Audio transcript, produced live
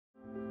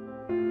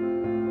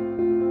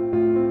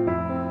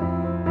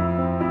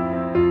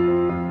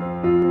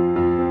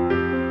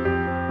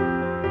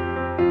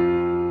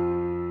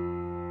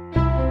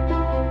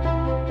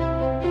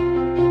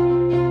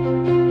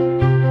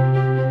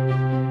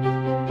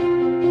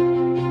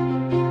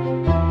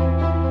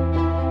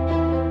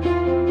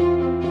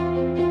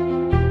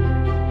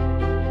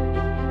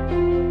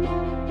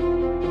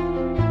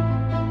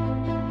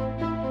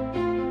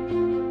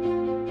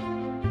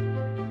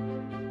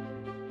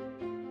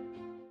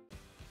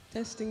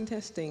Testing,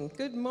 testing.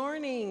 Good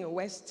morning,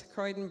 West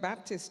Croydon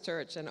Baptist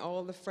Church and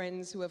all the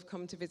friends who have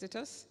come to visit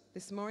us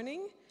this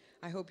morning.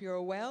 I hope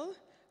you're well.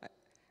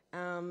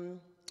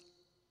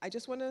 I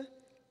just want to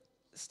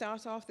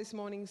start off this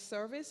morning's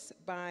service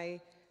by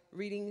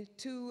reading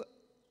two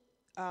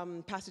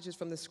passages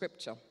from the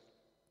scripture.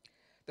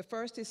 The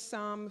first is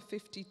Psalm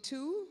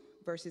 52,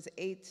 verses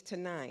 8 to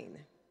 9.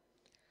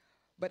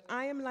 But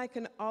I am like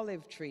an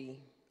olive tree,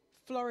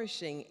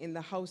 flourishing in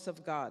the house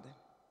of God.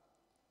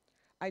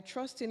 I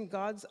trust in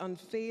God's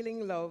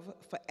unfailing love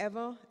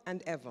forever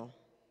and ever.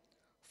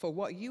 For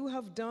what you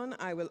have done,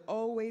 I will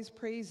always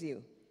praise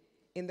you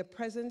in the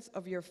presence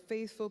of your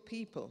faithful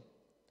people.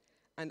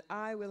 And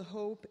I will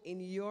hope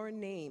in your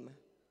name,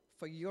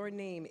 for your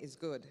name is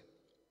good.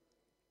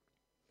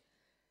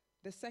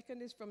 The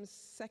second is from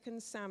 2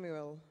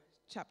 Samuel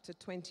chapter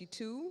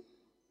 22,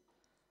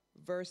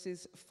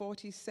 verses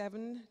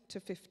 47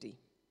 to 50.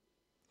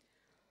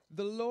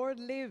 The Lord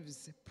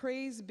lives,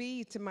 praise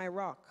be to my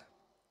rock.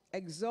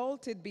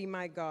 Exalted be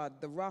my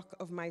God, the rock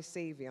of my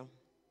Savior.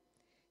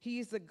 He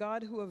is the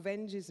God who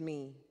avenges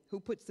me, who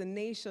puts the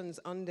nations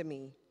under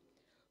me,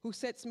 who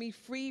sets me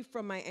free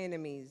from my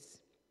enemies.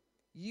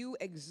 You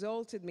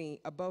exalted me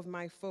above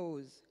my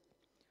foes.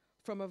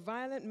 From a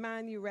violent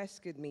man you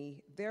rescued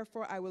me.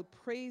 Therefore I will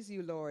praise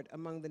you, Lord,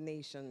 among the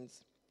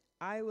nations.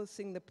 I will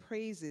sing the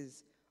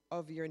praises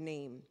of your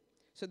name.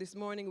 So this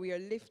morning we are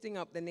lifting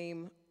up the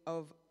name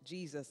of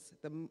Jesus,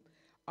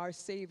 our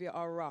Savior,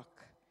 our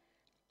rock.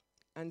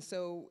 And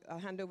so I'll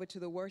hand over to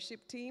the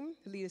worship team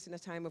to lead us in a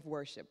time of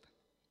worship.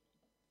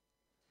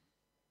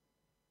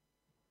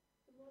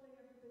 Good morning,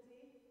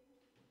 everybody.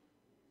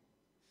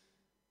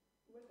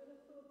 We're going to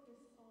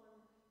focus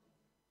on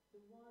the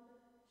one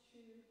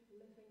true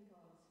living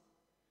God.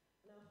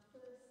 And our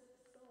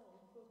first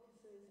song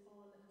focuses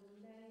on the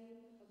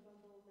name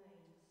above all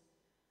names.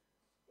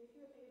 If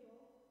you're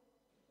able,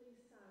 please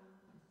stand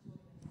to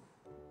join us.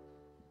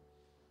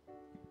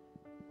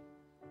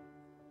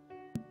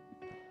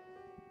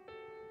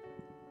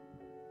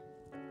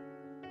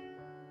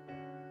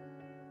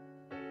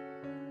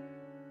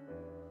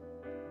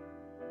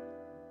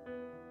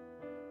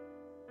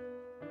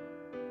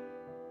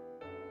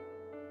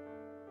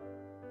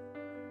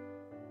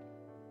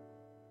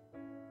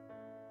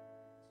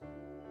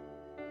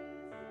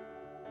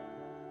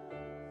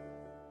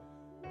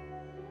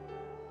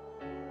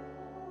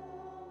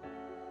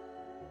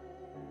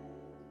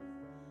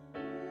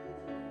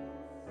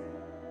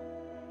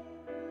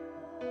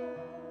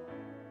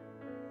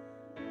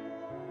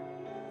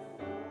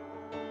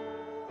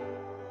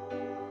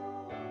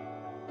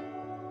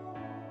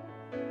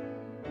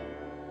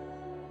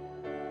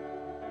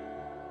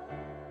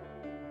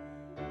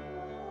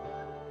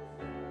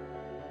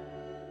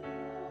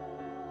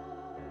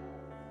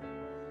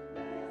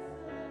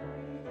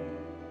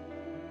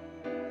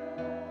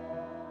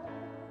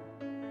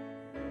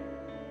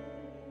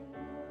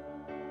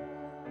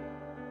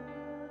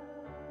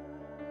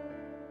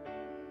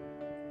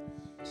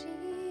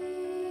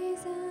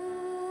 Jesus,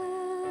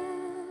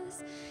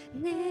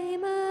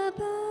 name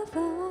above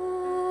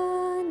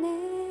all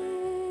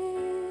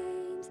names,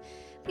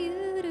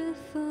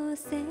 beautiful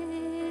Savior,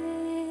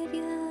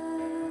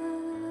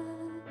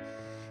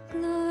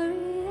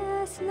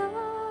 glorious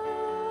Lord,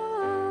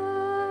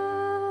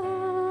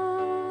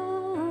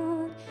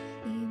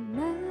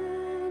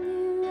 Emmanuel,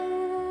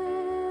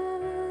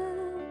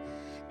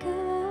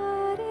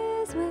 God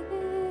is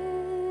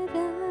with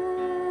us.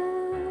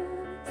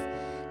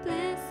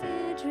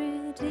 Blessed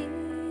Redeemer,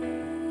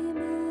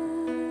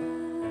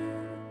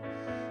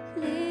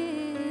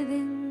 live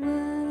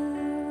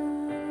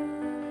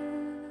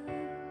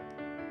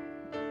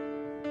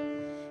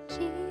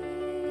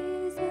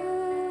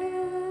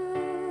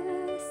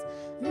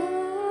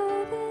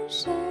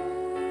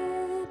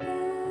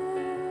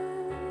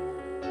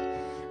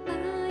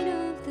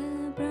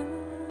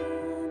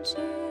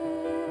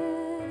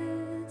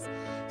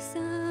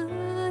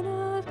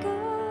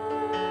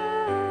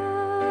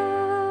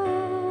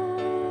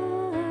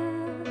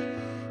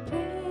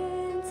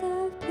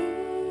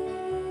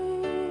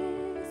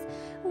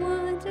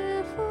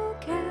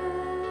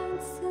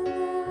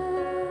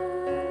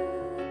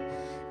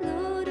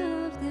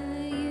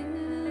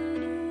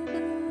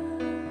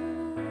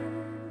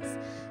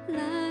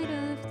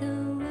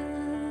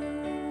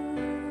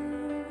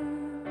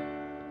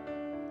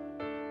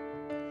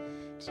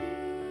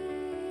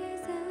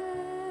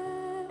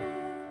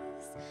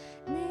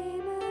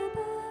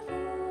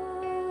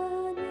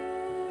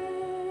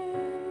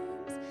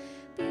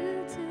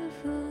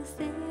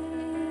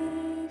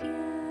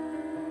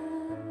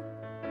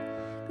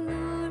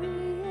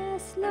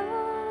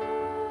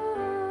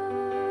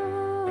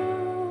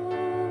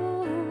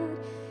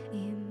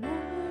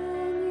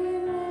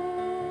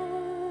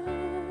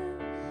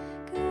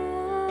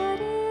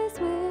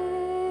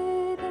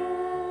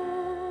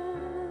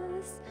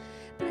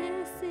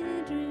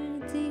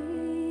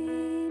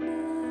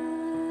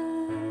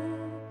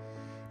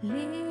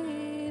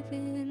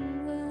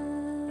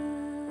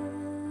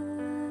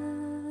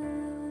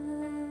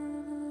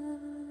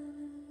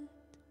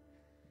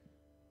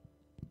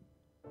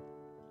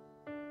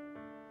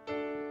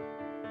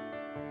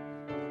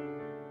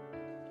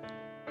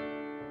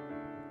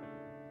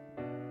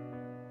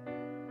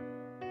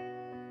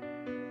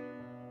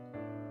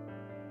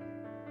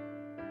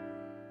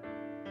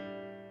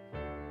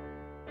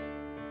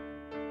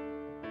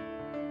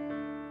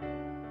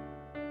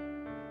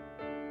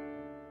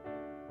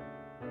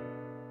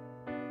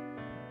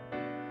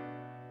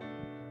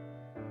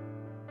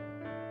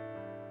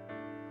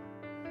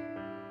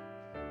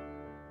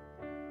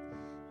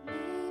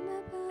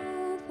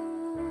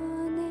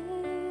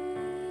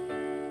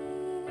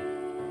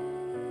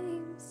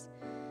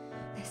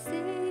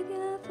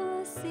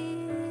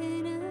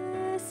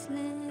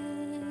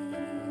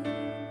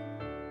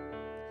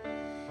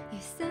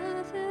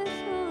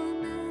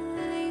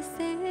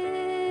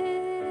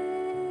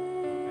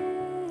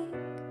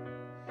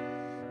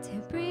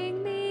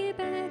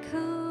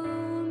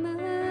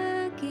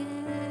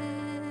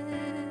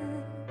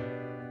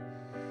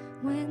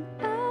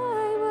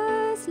I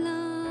was lost,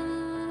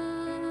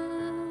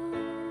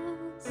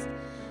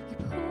 you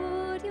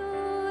poured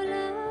your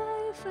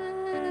life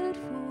out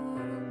for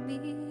me.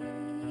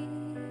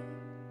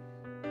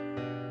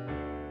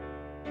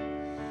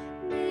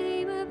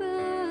 Name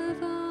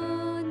above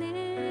all names,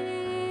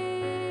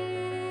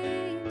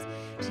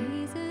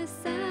 Jesus,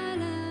 I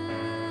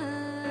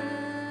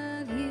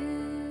love you.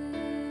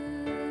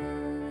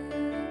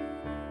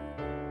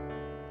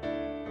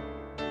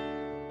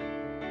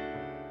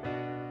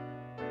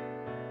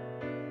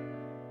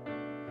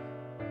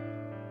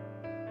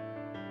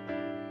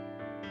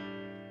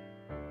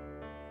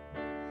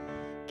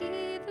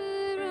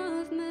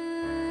 Giver of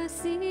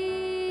mercy,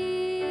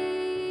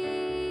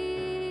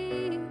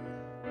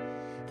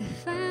 the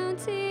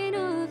fountain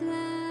of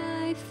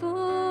life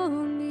for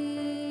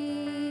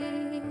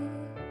me.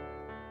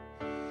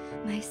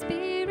 My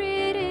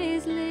spirit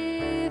is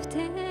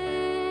lifted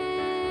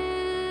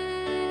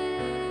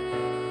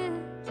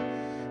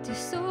to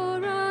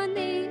soar on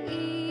the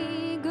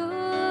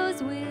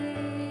eagle's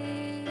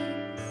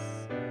wings.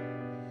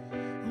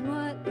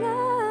 What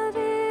love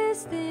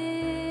is this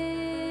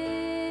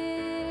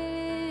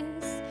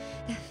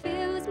that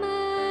fills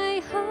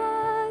my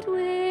heart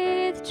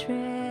with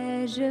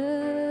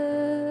treasure?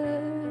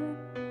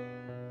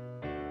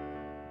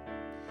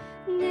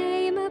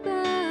 Name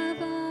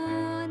above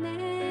all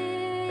names,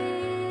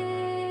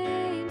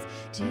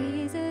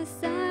 Jesus,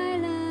 I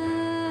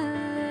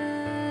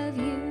love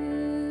you.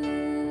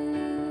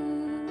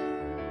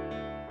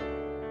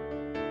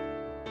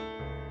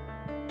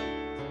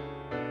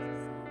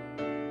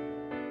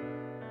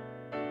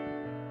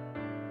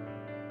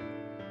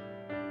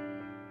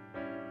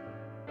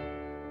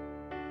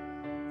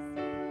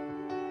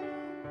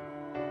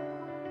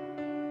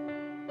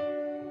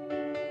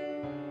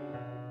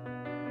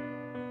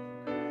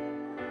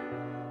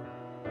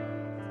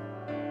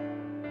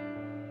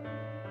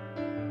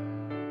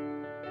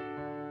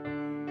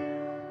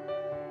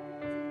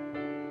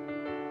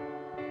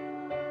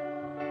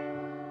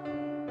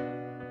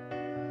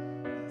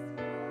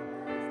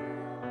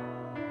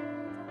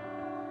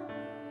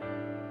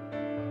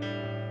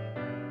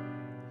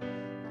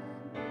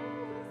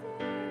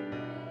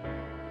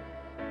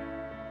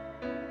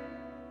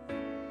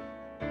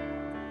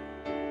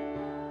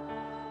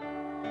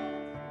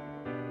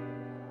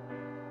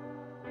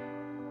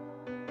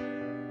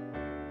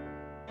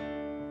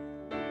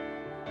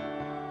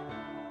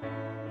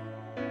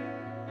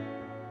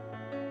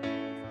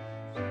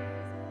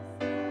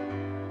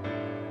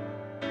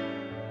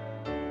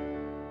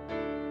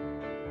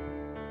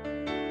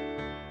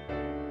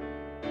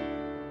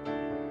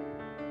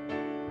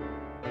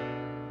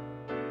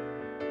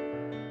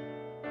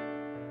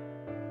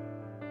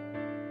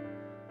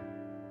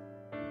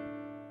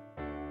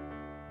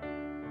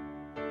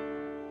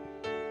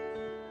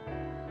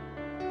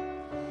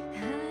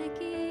 High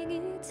King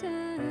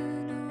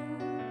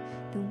eternal,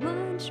 the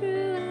one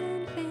true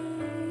and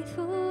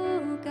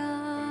faithful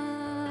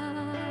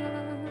God,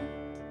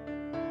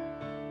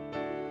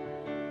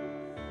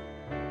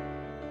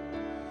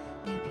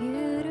 the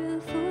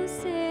beautiful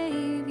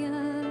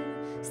Savior,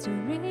 still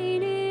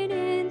reigning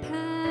in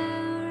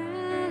power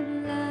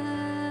and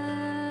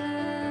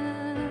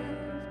love.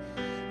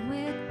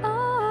 With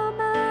all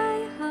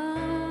my heart,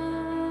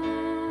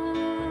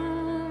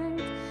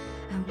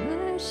 I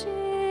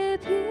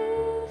worship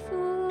you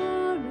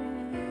forever.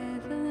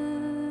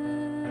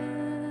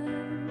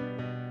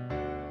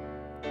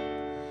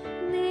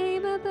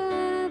 Name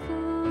above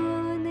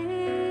all names,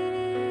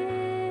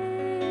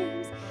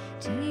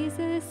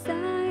 Jesus,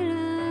 I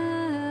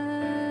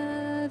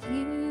love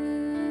you.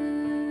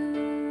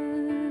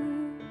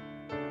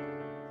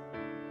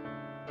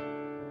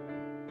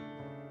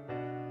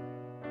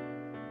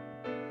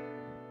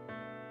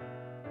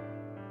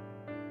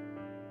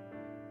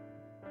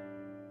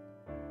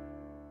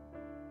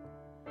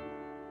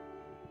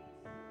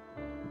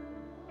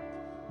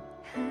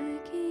 High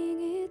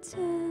King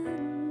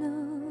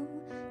eternal,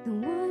 the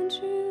one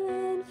true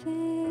and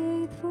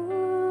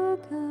faithful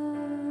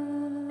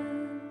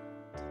God,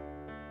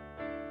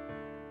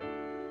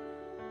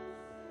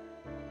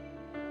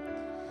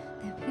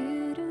 the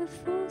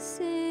beautiful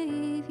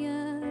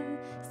Savior,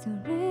 still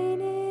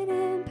reigning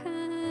in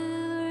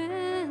power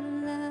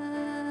and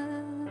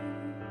love.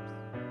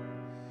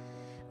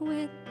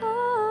 With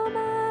all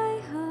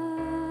my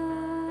heart,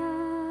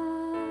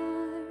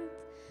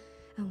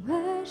 I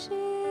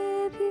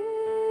worship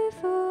you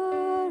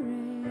forever.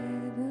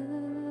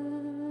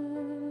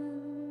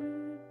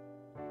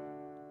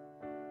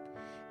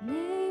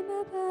 Name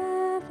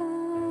above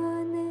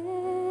all names,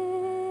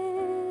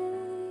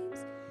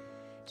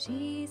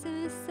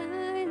 Jesus,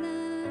 I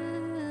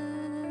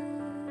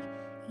love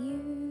you.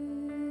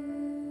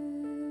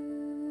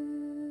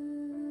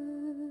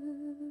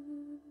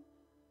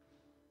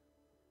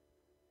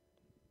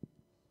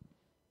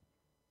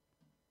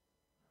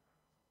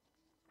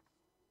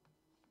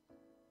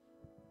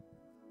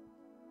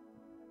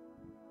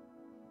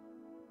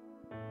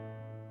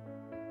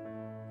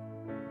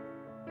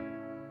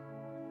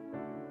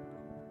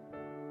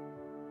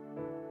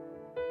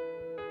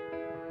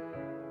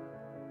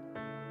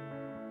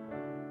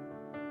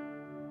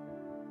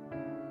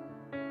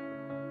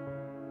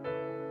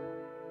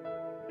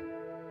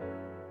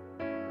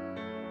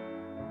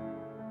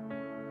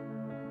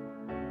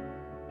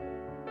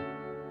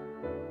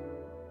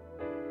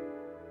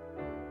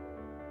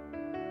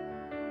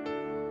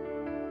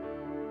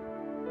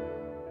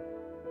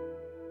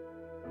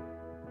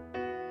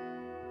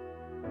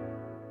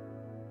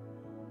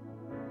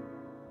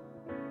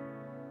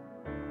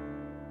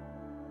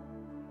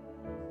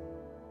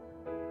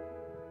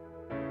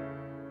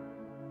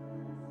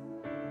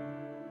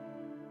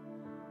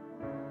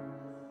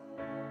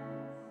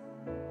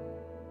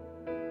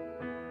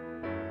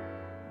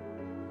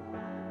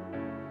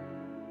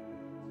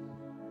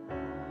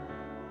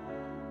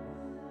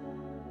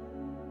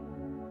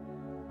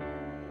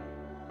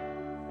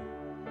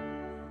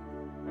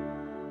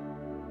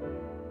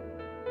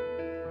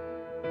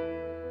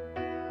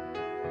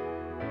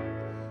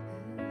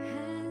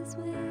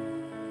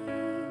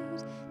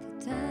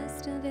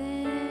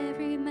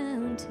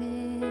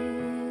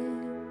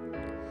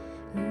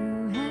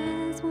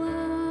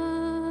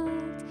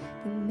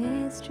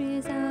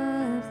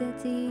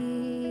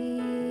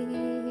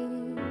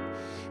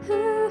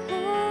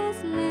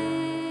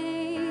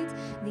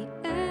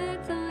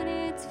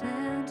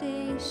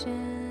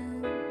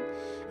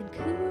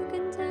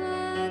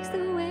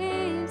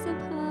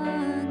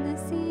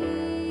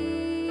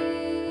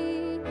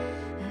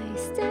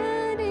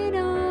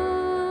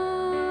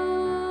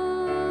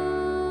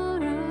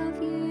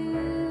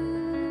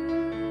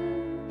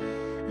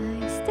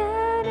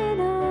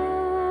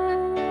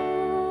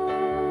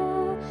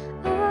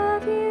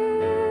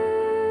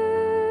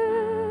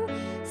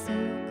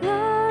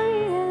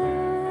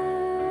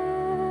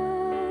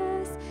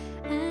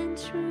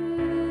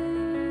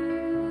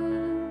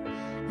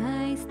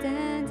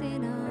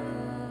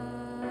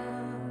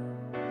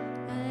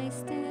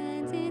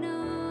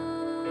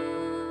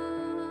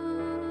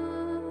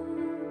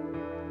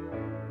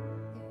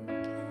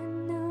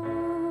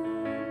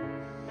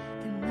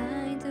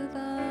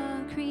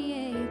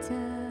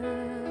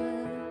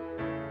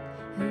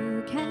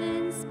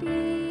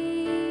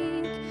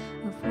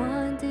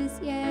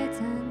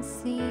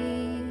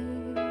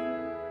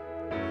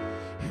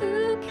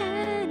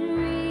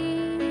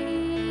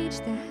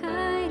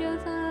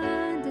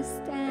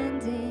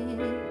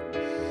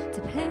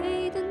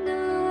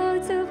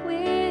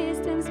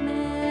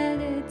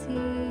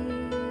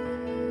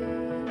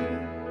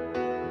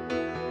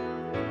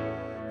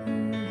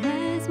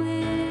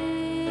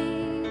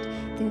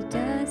 the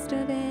dust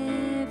of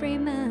every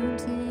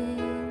mountain,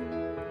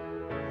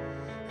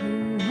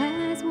 who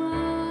has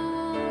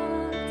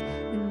walked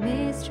the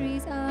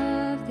mysteries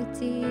of the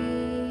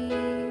deep,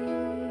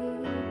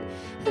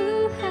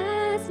 who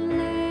has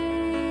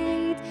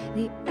laid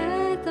the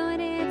earth on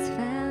its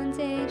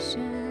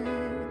foundation,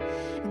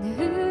 and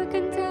who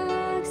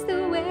conducts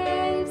the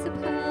waves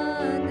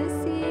upon the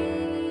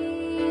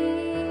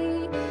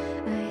sea.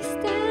 I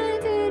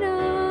stand in awe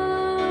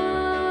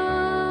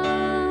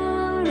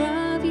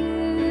of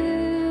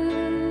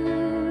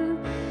you.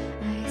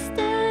 I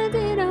stand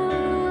in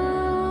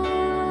awe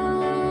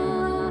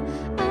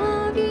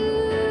of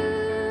you.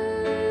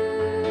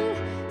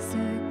 So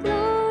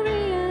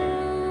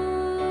glorious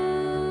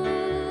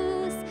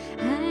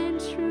and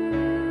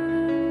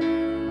true.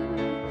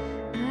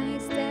 I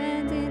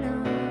stand in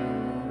awe.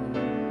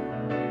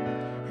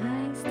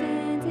 I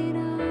stand in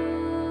awe.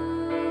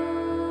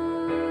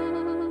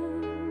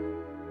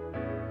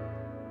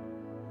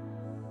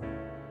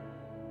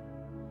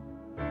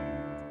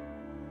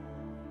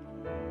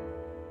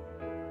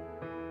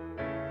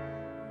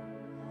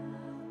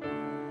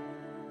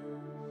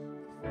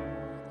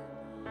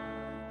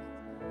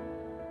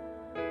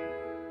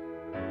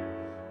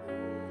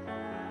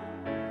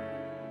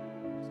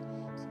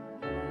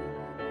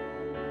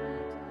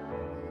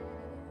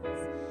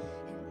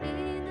 And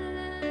in the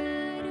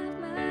light of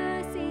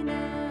mercy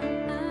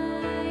now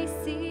I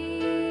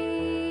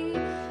see.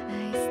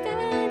 I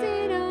stand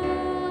in awe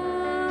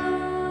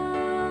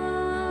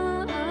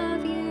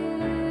of you.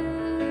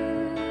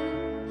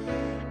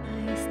 I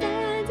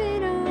stand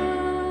in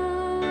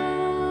awe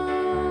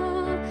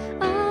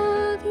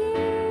of you.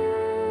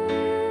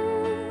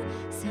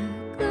 So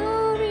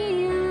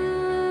glorious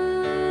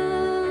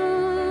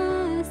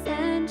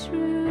and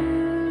true.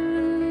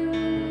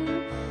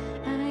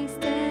 I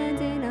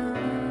stand in awe.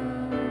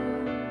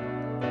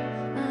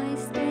 I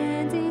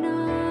stand in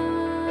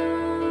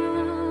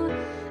awe.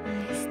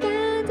 I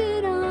stand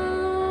in awe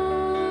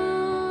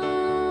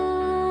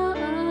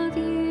of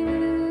you.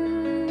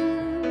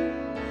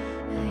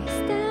 I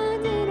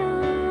stand in awe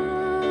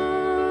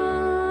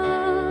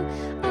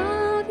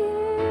of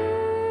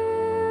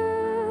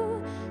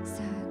you.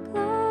 So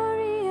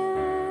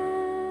glorious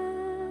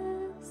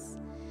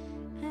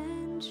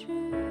and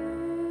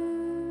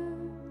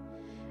true.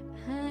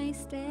 I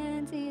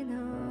stand in awe.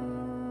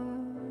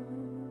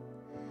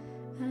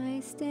 I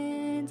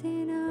stand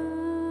in awe.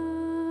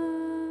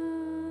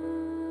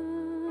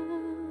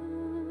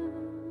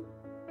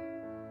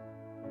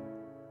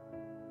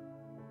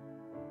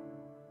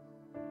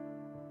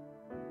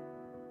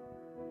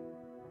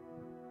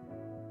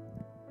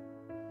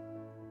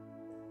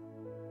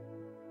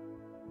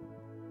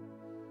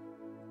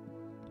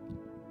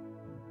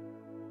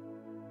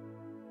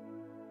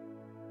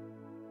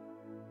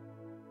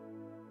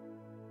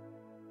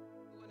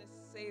 We want to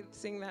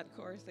sing that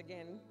chorus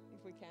again,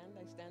 if we can.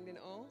 I stand in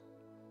awe.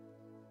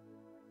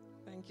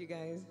 Thank you,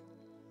 guys.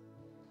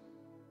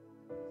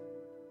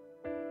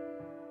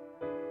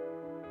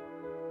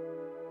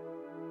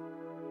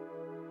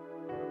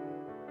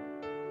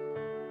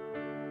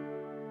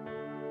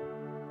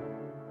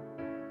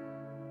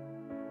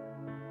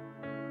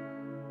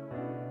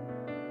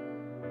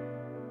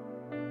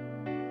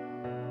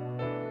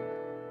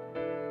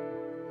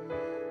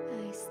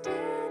 I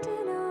stand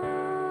in awe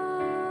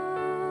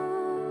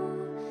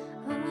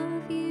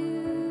of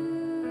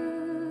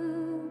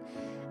you.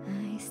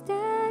 I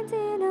stand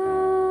in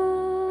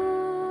awe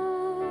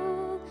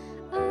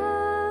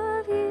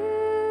of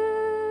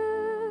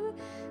you.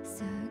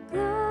 So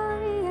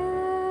glorious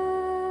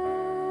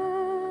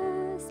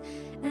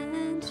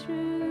and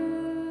true.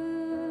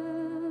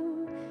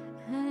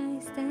 I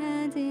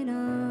stand in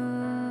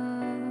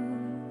awe.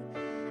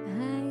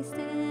 I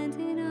stand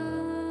in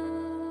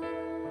awe.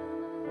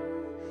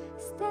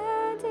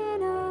 Stand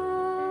in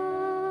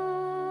awe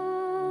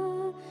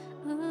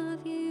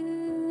of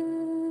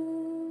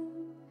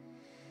you.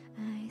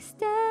 I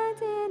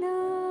stand in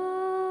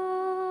awe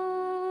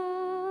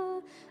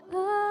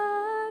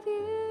of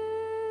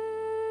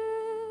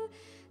you.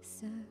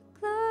 So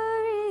glorious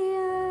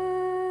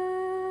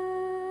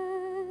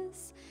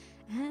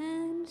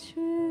and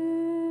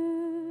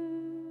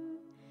true.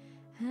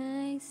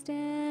 I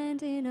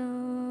stand in awe.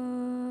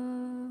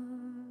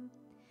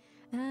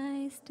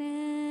 I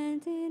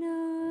stand in awe.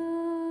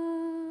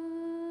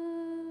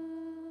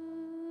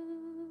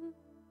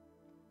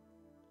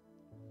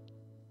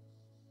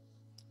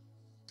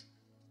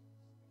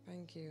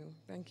 Thank you.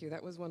 Thank you.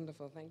 That was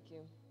wonderful. Thank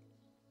you.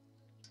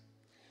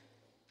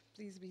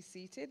 Please be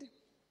seated.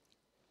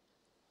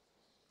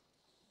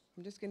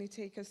 I'm just going to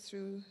take us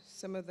through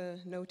some of the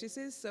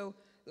notices. So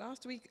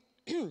last week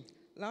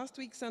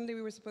Sunday,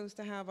 we were supposed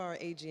to have our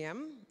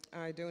AGM.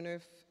 I don't know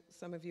if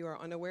some of you are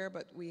unaware,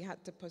 but we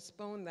had to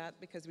postpone that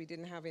because we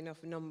didn't have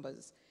enough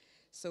numbers.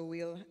 So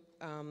we'll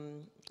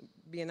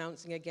be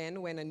announcing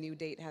again when a new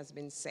date has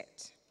been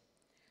set.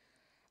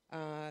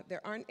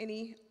 There aren't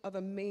any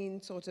other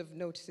main sort of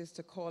notices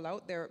to call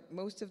out.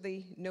 Most of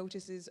the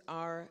notices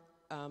are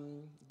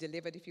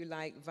delivered, if you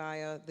like,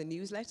 via the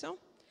newsletter.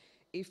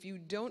 If you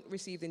don't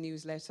receive the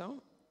newsletter,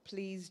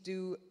 please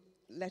do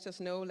let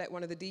us know, let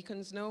one of the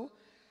deacons know,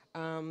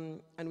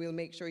 and we'll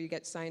make sure you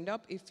get signed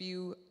up. If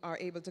you are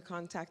able to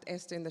contact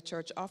Esther in the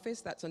church office,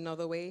 that's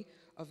another way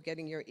of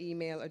getting your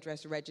email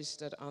address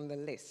registered on the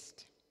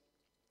list.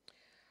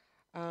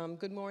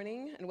 Good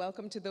morning and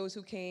welcome to those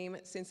who came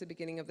since the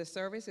beginning of the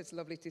service. It's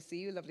lovely to see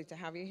you, lovely to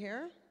have you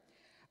here.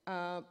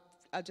 I'll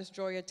just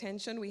draw your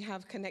attention. We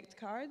have Connect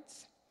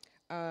cards.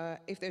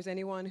 If there's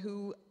anyone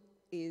who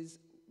is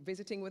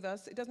visiting with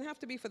us, it doesn't have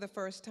to be for the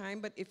first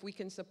time, but if we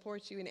can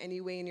support you in any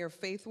way in your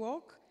faith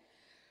walk,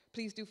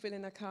 please do fill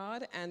in a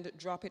card and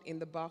drop it in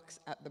the box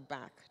at the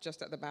back,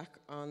 just at the back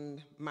on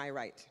my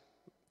right,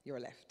 your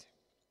left.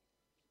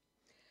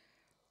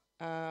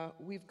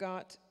 We've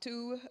got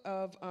two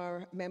of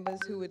our members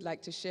who would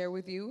like to share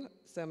with you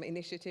some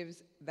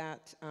initiatives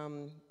that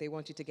they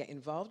want you to get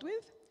involved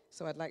with.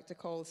 So I'd like to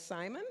call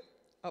Simon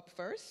up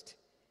first.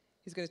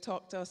 He's going to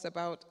talk to us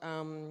about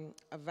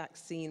a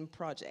vaccine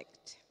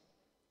project.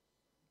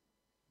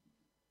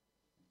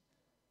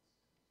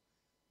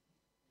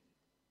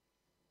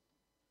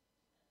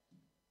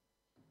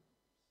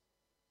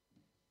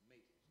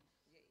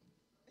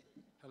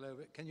 Hello,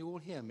 can you all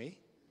hear me?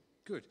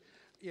 Good.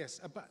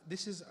 Yes,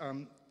 this is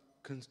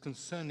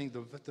concerning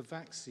the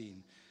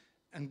vaccine.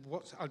 And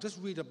I'll just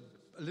read a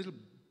little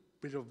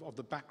bit of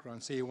the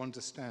background so you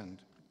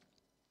understand.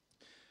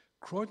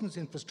 Croydon's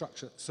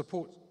Infrastructure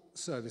Support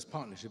Service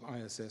Partnership,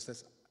 ISS,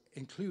 that's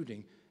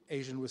including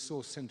Asian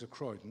Resource Centre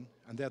Croydon,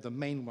 and they're the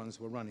main ones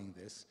who are running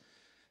this,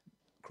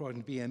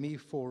 Croydon BME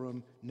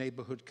Forum,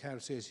 Neighbourhood Care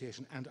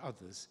Association, and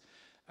others,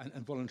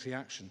 and Voluntary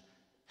Action,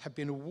 have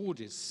been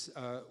awarded,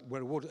 were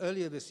awarded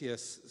earlier this year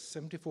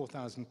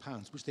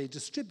 £74,000, which they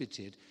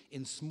distributed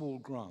in small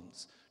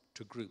grants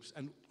to groups.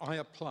 And I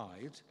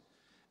applied,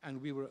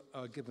 and we were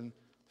given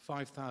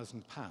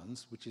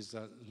 £5,000, which is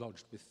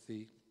lodged with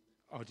the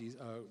RD,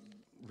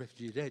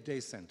 Refugee Day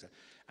Centre.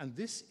 And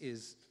this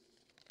is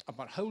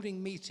about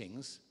holding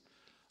meetings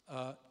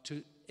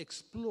to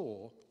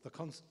explore the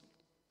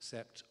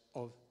concept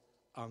of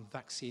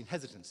vaccine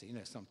hesitancy,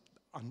 some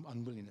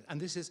unwillingness. And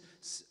this is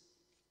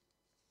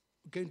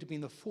going to be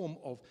in the form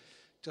of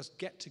just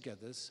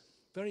get-togethers,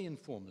 very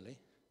informally.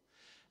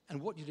 And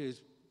what you do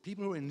is,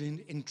 people who are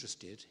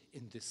interested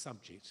in this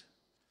subject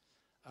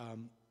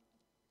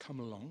come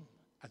along.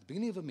 At the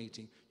beginning of a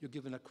meeting, you're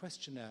given a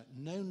questionnaire,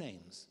 no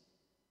names,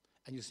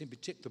 and you simply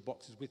tick the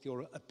boxes with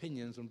your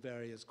opinions on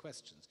various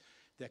questions.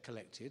 They're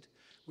collected.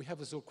 We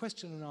have a sort of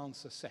question and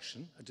answer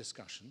session, a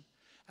discussion,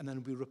 and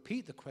then we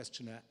repeat the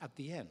questionnaire at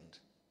the end.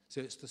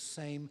 So it's the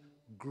same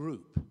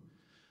group,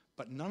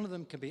 but none of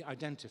them can be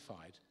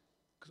identified,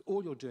 because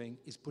all you're doing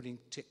is putting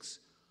ticks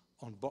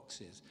on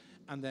boxes.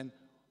 And then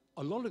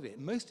a lot of it,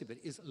 most of it,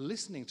 is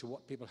listening to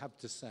what people have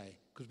to say,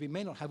 because we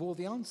may not have all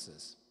the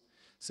answers.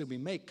 So we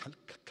may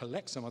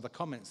collect some of the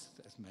comments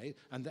that's made,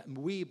 and that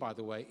we, by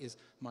the way, is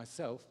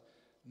myself,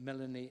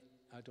 Melanie,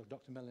 Dr.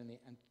 Melanie,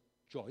 and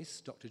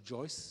Joyce, Dr.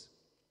 Joyce.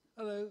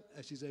 Hello,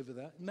 she's over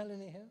there.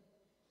 Melanie here?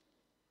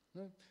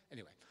 No?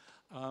 Anyway.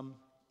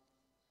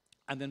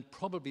 And then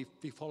probably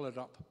be followed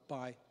up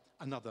by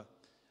another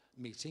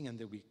meeting, and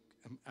then we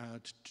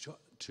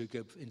to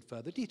go in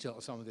further detail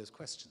on some of those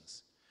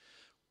questions.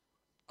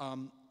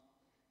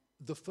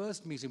 The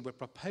first meeting we're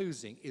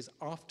proposing is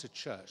after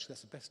church.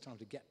 That's the best time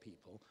to get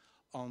people,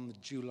 on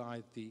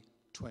July the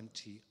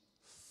 24th.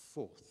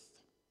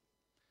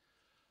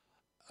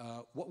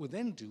 What we'll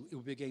then do, it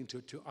will be going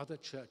to other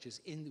churches.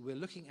 We're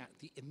looking at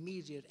the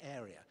immediate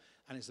area,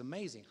 and it's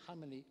amazing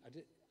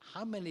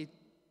how many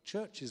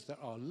churches there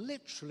are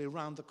literally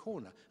around the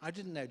corner. I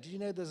didn't know. Did you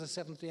know there's a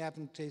Seventh-day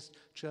Adventist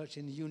church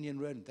in Union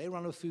Road? They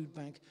run a food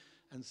bank,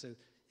 and so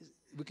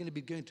we're going to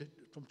be going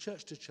from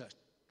church to church,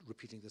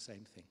 repeating the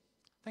same thing.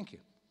 Thank you.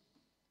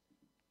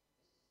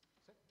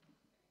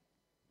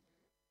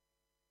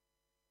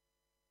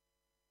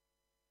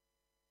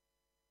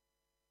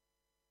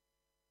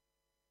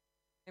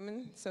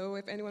 Simon, so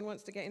if anyone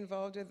wants to get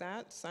involved with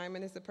that,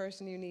 Simon is the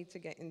person you need to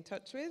get in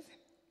touch with.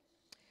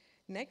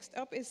 Next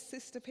up is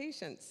Sister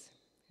Patience,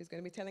 who's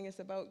going to be telling us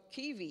about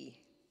Kiwi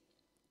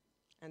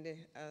and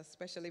a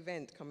special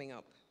event coming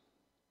up.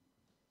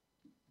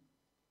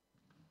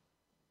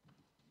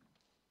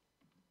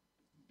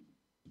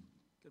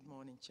 Good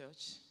morning,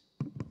 church.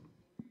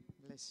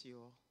 Bless you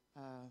all.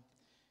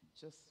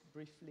 Just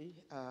briefly,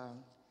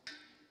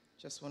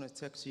 just want to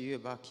talk to you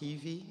about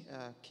Kiwi,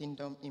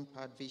 Kingdom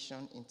Impact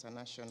Vision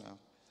International.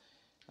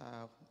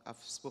 I've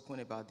spoken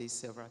about this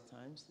several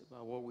times,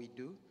 about what we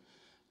do.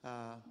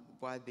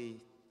 While the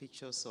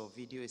pictures or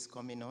video is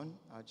coming on,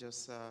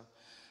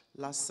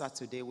 last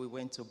Saturday we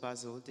went to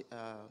Basel,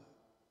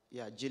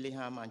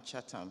 Gillingham and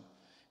Chatham.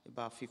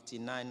 About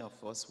 59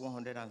 of us,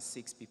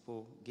 106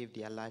 people gave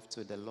their life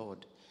to the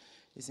Lord.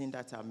 Isn't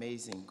that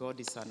amazing? God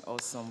is an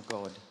awesome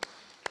God.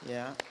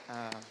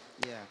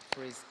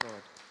 Praise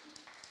God.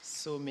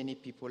 So many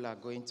people are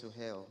going to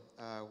hell.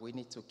 We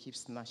need to keep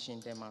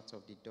snatching them out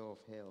of the door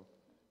of hell.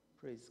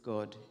 Praise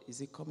God. Is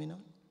it coming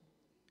on?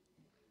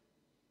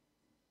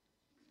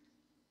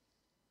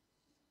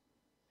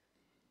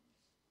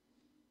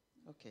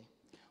 Okay.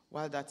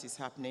 While that is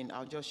happening,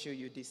 I'll just show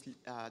you this.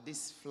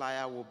 This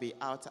flyer will be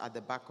out at the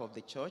back of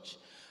the church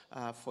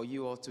for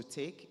you all to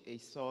take.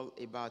 It's all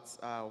about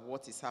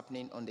what is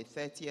happening on the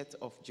 30th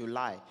of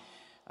July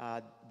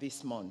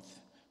this month.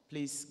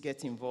 Please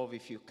get involved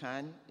if you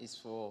can.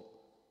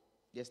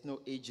 There's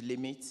no age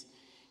limit.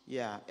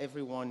 Yeah,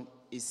 everyone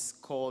is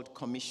called,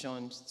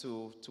 commissioned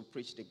to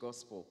preach the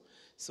gospel.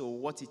 So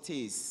what it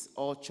is,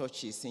 all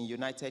churches in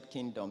United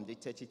Kingdom, the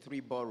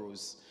 33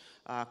 boroughs,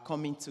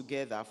 coming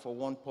together for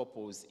one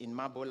purpose in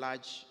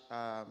Mabolage,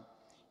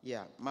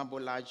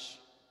 Mabolage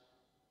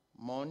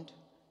Mond.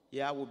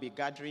 Yeah, we'll be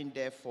gathering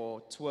there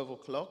for 12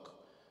 o'clock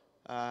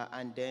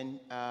and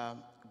then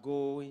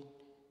go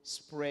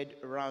spread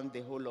around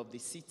the whole of the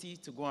city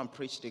to go and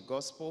preach the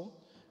gospel,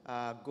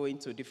 going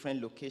to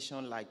different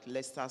locations like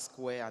Leicester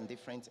Square and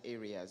different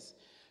areas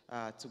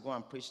to go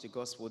and preach the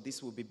gospel.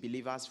 This will be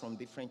believers from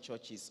different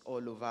churches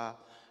all over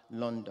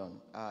London,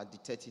 the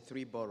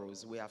 33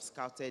 boroughs. We have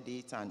scouted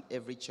it and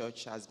every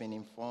church has been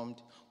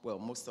informed. Well,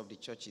 most of the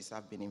churches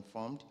have been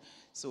informed.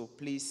 So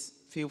please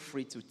feel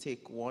free to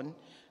take one.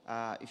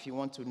 If you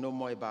want to know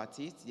more about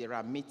it, there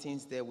are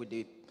meetings there with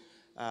the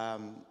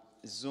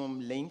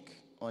Zoom link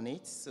on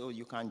it. So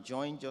you can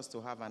join just to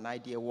have an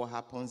idea what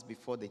happens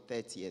before the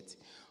 30th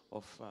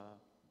of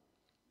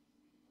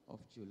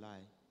July.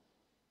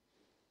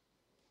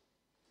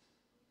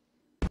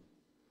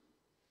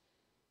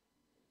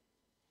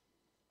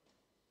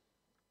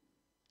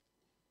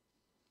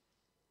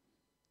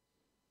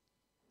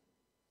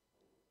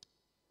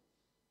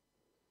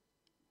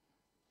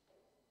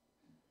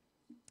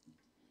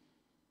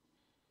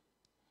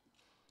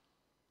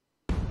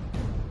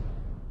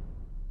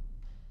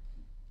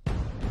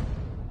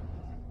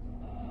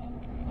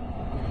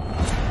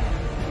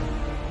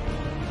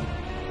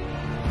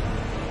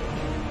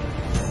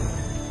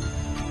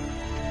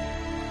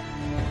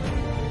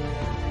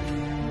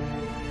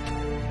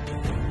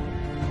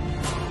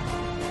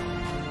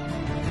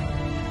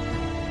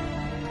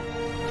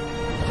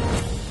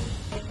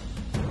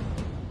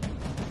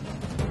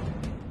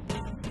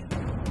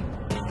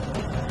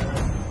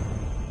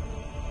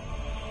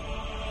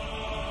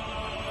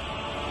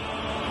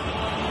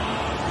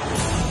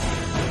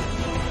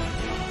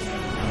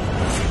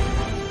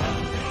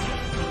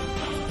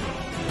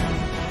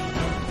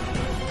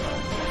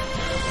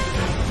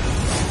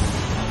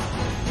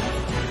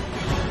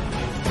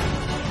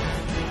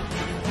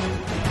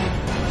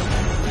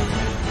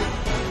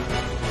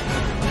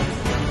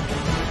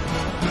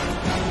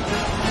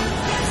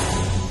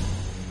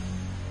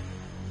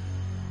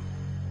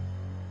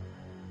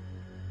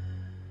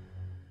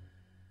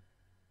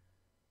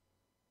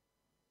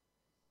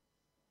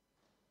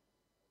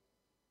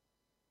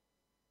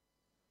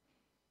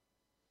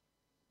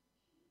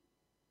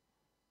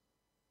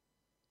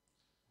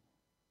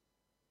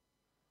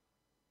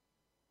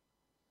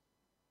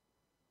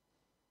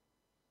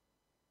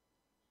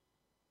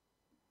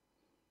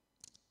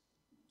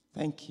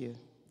 Thank you.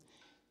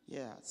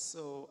 Yeah,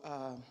 so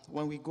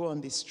when we go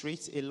on the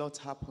street, a lot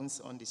happens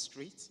on the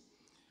street.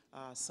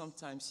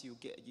 Sometimes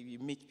you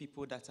meet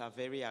people that are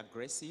very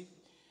aggressive.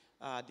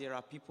 There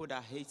are people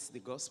that hate the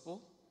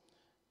gospel,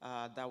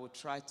 that will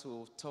try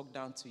to talk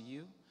down to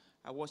you.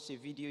 I watched a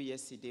video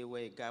yesterday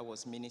where a guy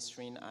was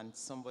ministering and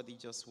somebody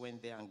just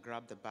went there and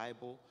grabbed the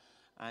Bible,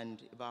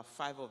 and about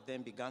 5 of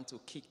them began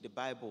to kick the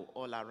Bible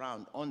all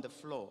around on the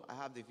floor. I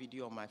have the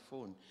video on my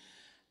phone.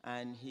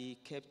 And he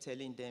kept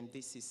telling them,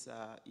 this is,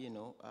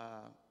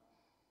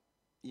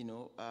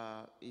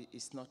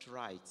 it's not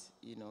right,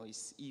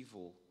 it's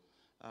evil.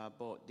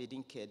 But they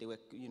didn't care. They were,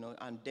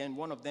 and then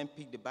one of them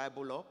picked the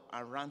Bible up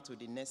and ran to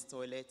the next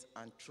toilet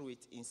and threw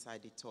it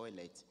inside the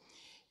toilet.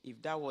 If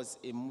that was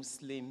a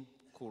Muslim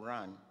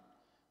Quran,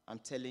 I'm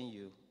telling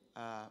you,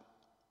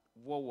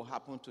 what will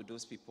happen to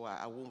those people?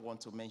 I won't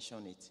want to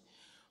mention it.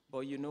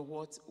 But you know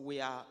what?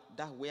 We are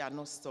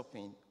not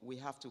stopping. We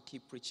have to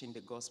keep preaching the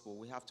gospel.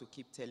 We have to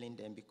keep telling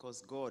them,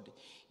 because God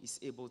is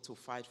able to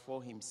fight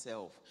for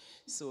himself.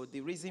 So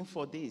the reason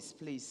for this,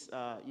 please,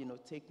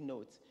 take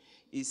note,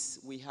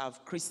 is we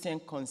have Christian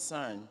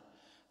Concern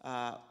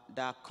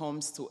that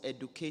comes to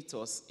educate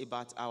us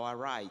about our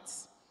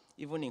rights.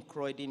 Even in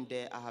Croydon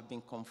there, I have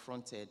been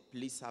confronted.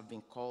 Police have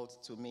been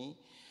called to me.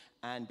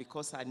 And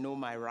because I know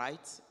my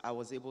rights, I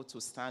was able to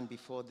stand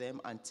before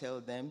them and tell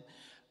them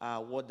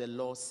what the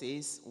law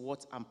says,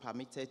 what I'm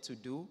permitted to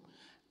do.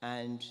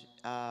 And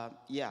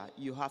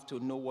you have to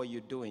know what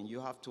you're doing.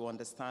 You have to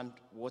understand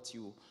what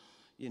you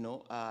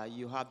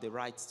have the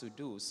rights to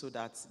do, so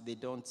that they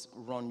don't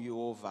run you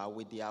over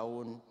with their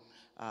own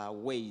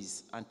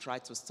ways and try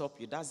to stop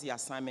you. That's the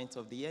assignment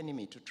of the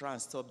enemy, to try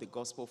and stop the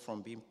gospel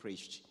from being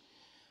preached.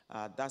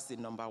 That's the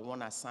number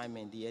one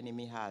assignment the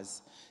enemy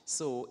has.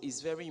 So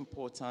it's very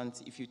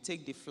important. If you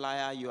take the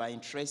flyer, you are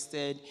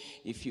interested,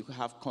 if you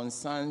have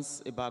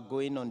concerns about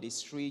going on the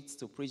streets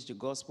to preach the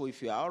gospel,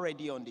 if you are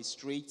already on the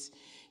streets,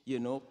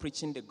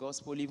 preaching the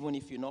gospel, even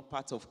if you're not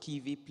part of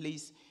Kiwi,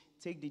 please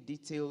take the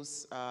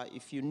details.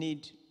 If you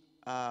need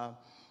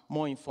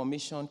more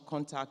information,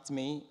 contact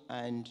me,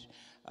 and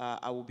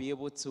I will be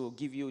able to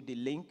give you the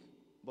link,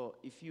 but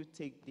if you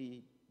take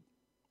the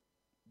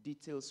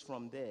details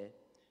from there,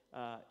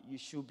 you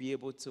should be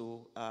able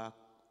to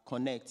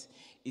connect.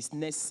 It's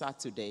next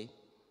Saturday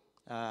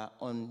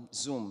on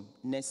Zoom.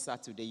 Next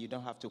Saturday, you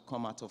don't have to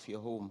come out of your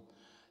home.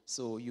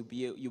 So you'll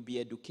be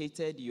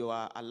educated. You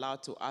are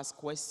allowed to ask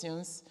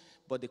questions,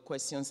 but the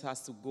questions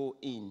has to go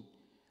in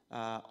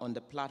on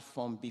the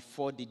platform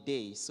before the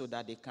day so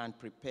that they can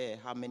prepare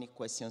how many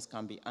questions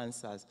can be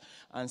answered.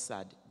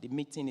 The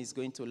meeting is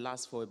going to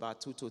last for about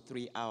 2 to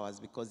 3 hours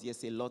because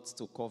there's a lot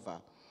to cover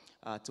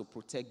to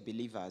protect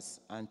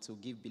believers and to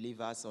give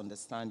believers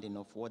understanding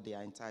of what they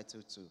are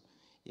entitled to.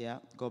 Yeah,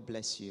 God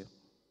bless you.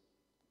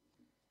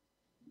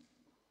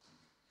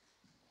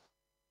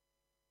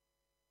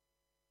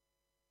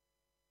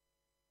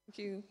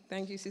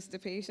 Thank you, Sister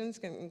Patience.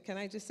 Can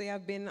I just say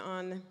I've been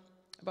on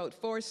about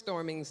 4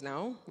 stormings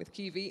now with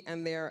Kiwi,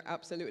 and they're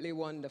absolutely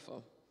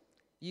wonderful.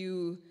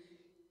 You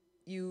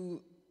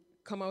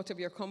come out of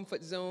your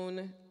comfort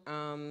zone.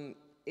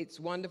 It's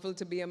wonderful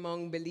to be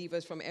among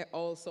believers from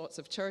all sorts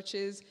of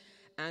churches,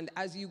 and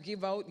as you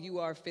give out, you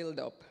are filled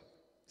up.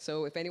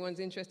 So if anyone's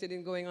interested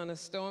in going on a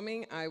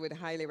storming, I would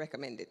highly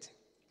recommend it.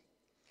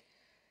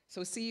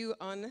 So see you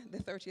on the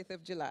 30th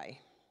of July.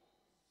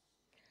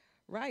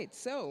 Right,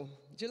 so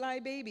July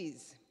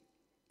babies.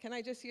 Can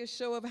I just see a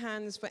show of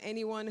hands for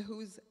anyone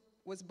who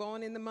was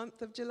born in the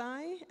month of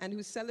July and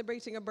who's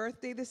celebrating a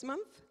birthday this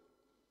month?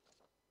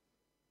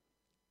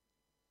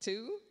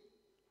 2?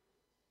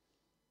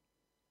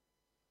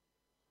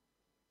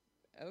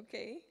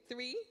 Okay,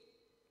 3?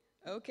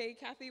 Okay,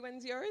 Kathy,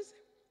 when's yours?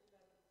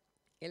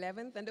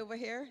 11th, and over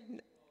here?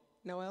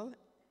 Noel?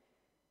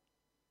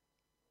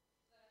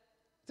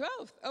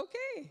 12th,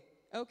 okay.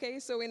 Okay,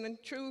 so in a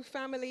true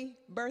family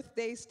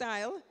birthday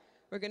style,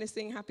 we're going to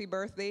sing happy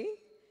birthday.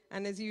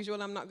 And as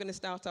usual, I'm not going to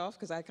start off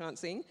because I can't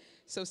sing.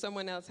 So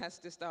someone else has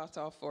to start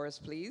off for us,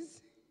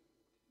 please.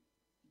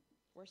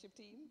 Worship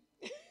team.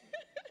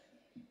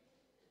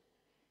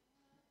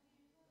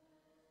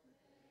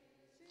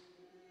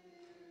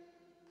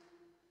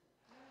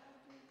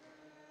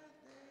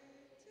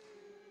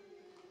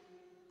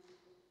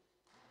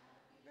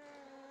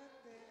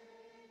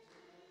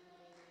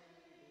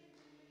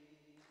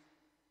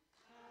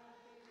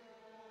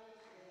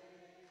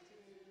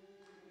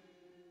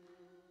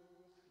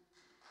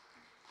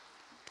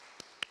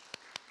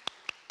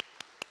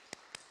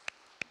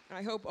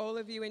 I hope all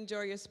of you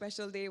enjoy your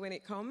special day when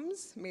it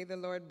comes. May the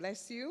Lord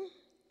bless you.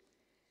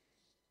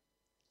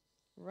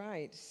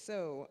 Right,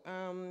 so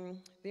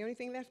the only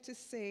thing left to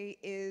say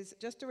is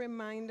just a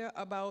reminder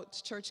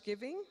about church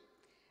giving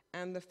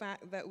and the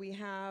fact that we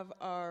have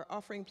our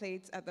offering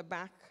plates at the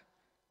back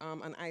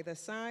on either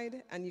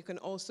side, and you can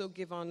also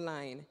give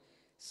online.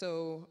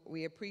 So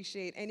we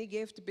appreciate any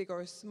gift, big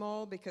or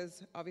small,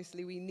 because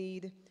obviously we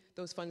need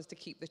those funds to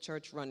keep the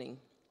church running,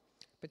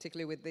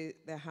 particularly with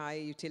the high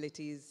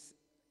utilities,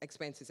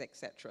 expenses,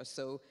 etc.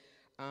 So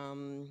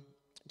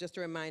just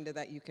a reminder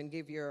that you can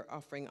give your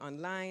offering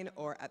online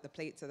or at the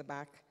plates at the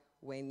back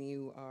when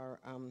you are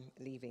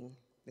leaving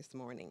this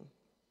morning.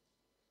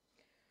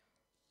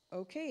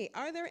 Okay,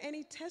 are there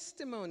any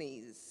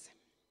testimonies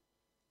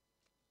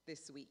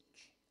this week?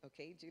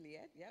 Okay,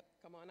 Juliet, yep,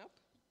 come on up.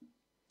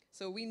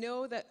 So we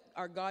know that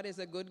our God is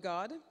a good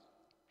God,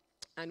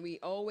 and we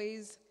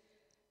always,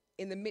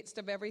 in the midst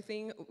of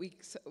everything,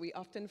 we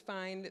often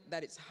find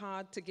that it's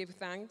hard to give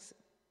thanks,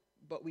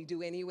 but we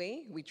do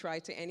anyway. We try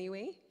to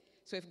anyway.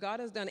 So if God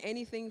has done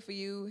anything for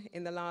you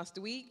in the last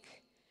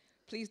week,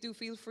 please do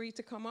feel free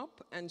to come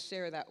up and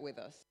share that with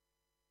us.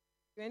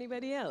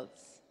 Anybody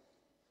else?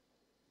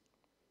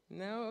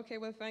 No? Okay,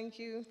 well, thank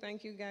you.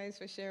 Thank you guys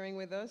for sharing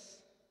with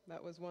us.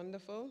 That was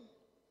wonderful.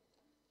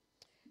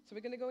 So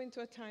we're going to go into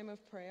a time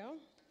of prayer.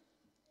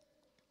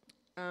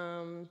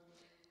 And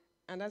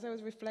as I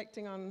was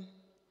reflecting on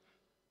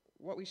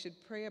what we should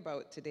pray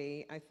about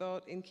today, I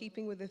thought, in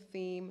keeping with the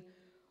theme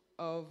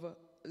of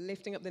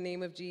lifting up the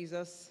name of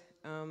Jesus,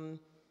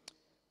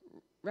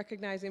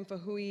 recognize him for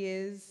who he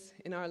is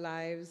in our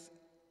lives,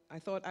 I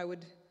thought I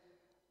would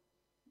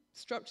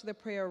structure the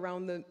prayer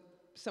around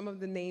some of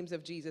the names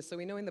of Jesus. So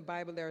we know in the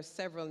Bible there are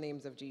several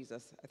names of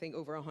Jesus, I think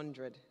over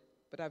 100,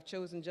 but I've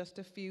chosen just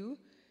a few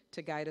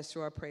to guide us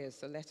through our prayers.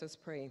 So let us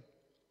pray.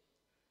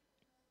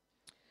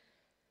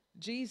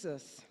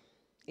 Jesus,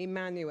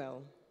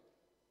 Emmanuel,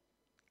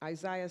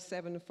 Isaiah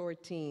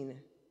 7:14.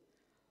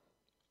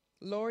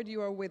 Lord,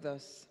 you are with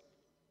us.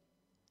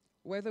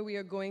 Whether we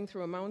are going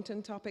through a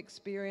mountaintop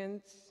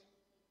experience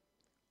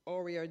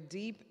or we are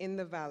deep in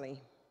the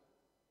valley,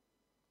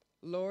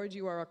 Lord,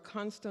 you are a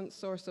constant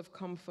source of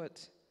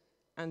comfort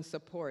and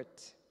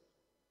support.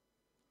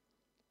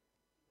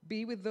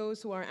 Be with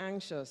those who are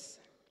anxious.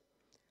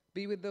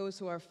 Be with those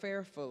who are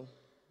fearful.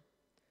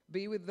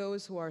 Be with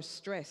those who are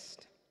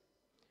stressed.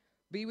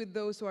 Be with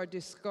those who are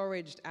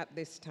discouraged at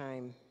this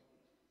time.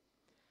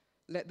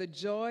 Let the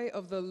joy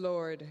of the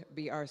Lord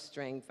be our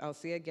strength. I'll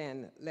say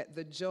again, let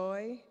the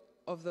joy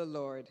of the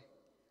Lord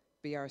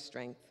be our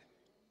strength.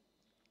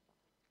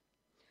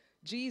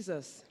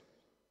 Jesus,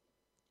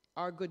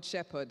 our good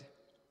shepherd.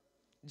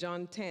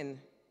 John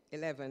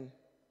 10:11.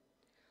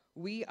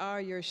 We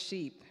are your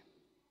sheep,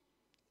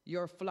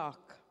 your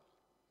flock,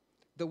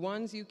 the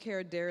ones you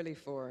care dearly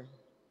for,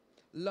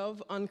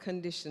 love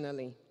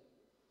unconditionally,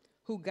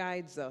 who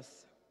guides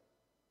us,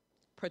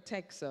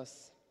 protects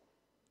us,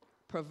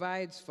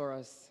 provides for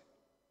us.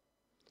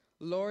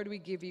 Lord, we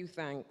give you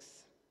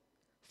thanks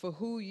for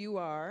who you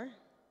are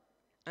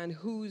and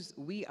whose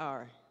we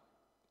are.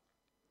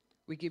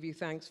 We give you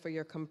thanks for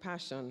your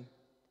compassion.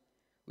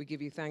 We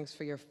give you thanks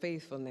for your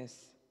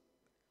faithfulness.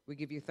 We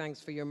give you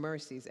thanks for your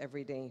mercies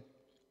every day.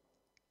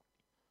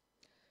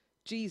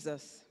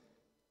 Jesus,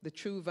 the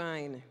true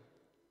vine,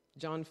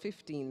 John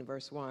 15,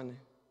 verse 1.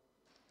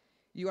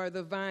 You are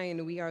the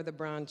vine, we are the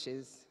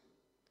branches.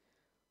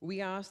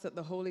 We ask that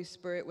the Holy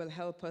Spirit will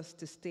help us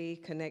to stay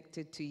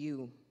connected to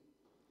you,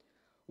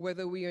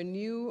 whether we are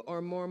new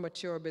or more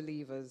mature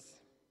believers,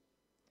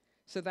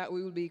 so that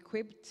we will be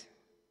equipped,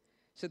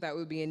 so that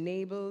we'll be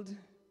enabled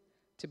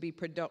to be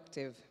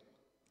productive,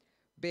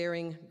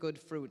 bearing good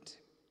fruit.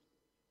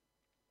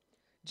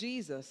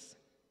 Jesus,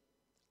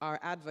 our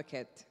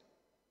advocate,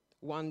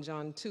 1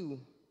 John 2,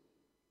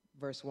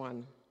 verse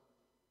 1.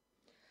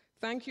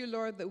 Thank you,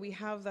 Lord, that we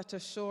have that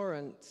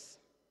assurance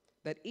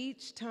that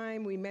each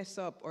time we mess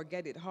up or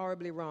get it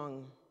horribly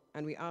wrong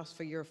and we ask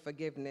for your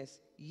forgiveness,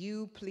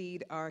 you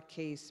plead our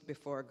case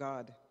before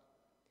God.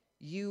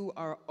 You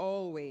are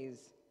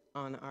always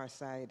on our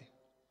side.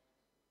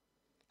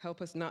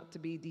 Help us not to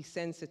be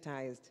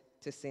desensitized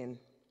to sin.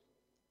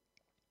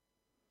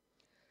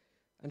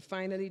 And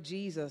finally,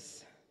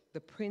 Jesus,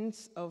 the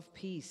Prince of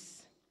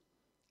Peace,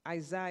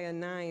 Isaiah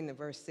 9,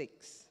 verse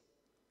 6.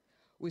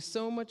 With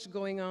so much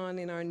going on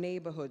in our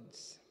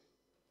neighborhoods,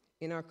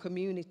 in our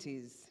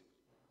communities,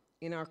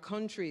 in our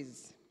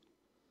countries,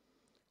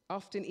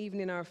 often even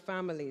in our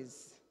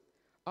families,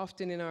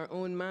 often in our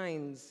own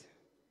minds,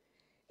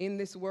 in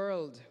this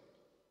world,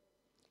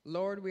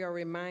 Lord, we are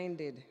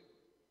reminded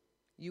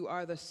you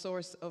are the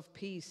source of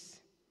peace.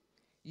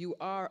 You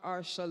are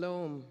our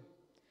shalom,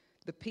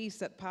 the peace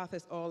that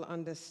passeth all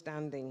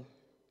understanding.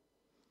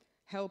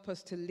 Help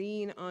us to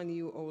lean on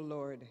you, O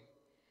Lord,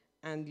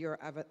 and your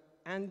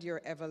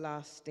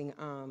everlasting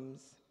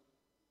arms.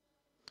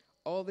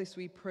 All this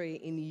we pray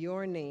in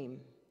your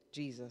name,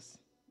 Jesus.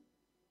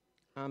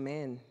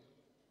 Amen.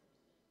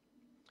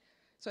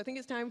 So I think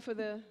it's time for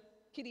the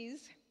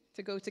kiddies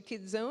to go to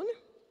Kids Zone.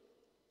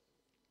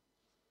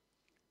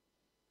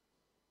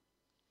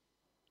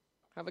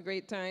 Have a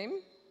great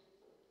time.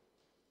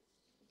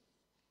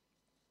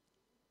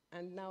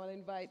 And now I'll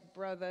invite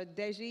Brother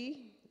Deji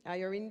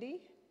Ayorindi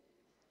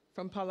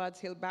from Pollard's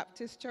Hill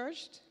Baptist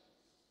Church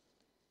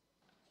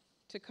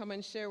to come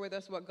and share with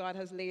us what God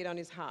has laid on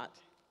his heart.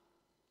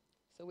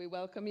 So we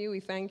welcome you, we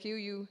thank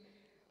you.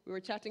 We were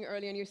chatting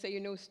earlier and you say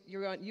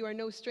you are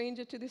no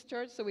stranger to this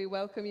church, so we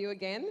welcome you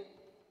again.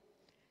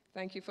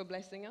 Thank you for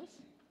blessing us.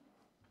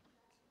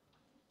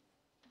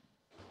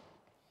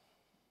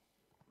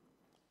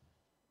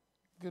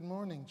 Good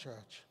morning,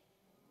 church.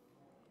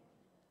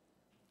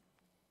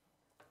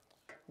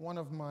 One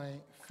of my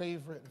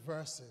favorite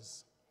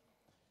verses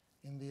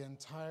in the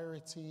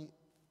entirety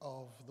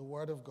of the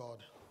Word of God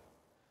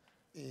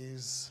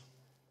is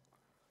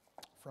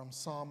from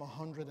Psalm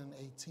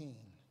 118.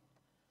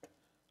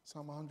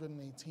 Psalm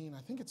 118,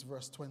 I think it's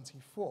verse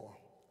 24,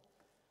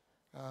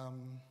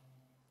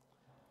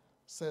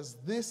 says,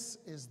 "This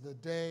is the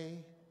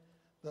day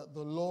that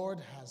the Lord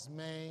has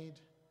made."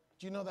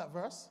 Do you know that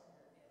verse?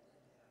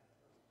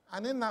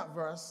 And in that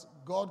verse,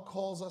 God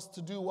calls us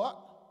to do what?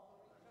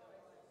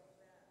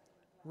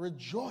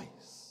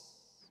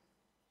 Rejoice.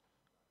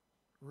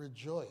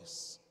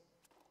 Rejoice.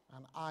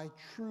 And I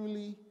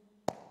truly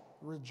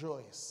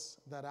rejoice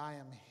that I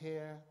am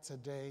here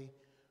today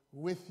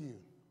with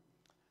you.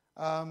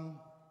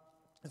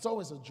 It's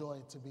always a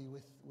joy to be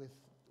with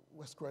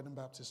West Croydon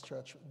Baptist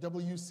Church,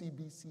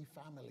 WCBC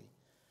family.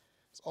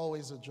 It's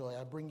always a joy.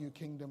 I bring you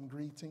kingdom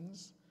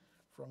greetings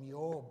from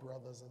your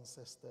brothers and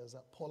sisters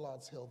at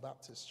Pollard's Hill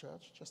Baptist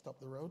Church, just up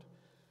the road.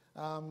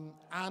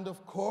 And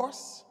of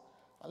course,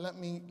 let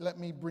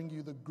me bring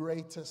you the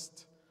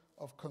greatest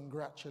of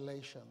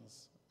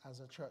congratulations as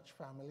a church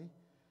family,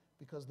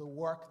 because the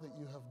work that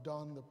you have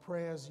done, the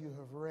prayers you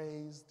have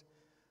raised,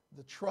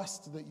 the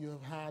trust that you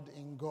have had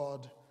in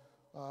God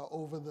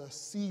over the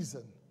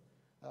season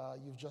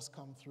you've just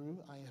come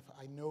through.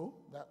 I know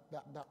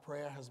that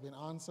prayer has been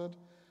answered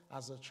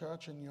as a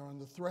church, and you're on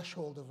the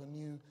threshold of a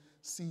new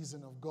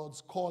season of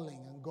God's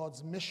calling and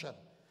God's mission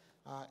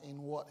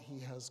in what he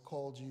has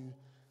called you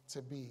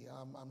to be.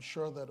 I'm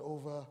sure that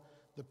over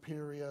the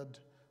period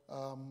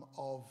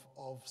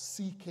of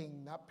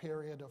seeking, that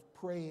period of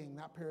praying,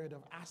 that period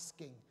of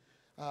asking,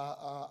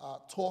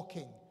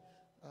 talking,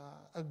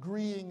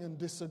 agreeing and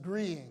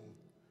disagreeing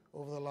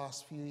over the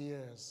last few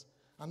years,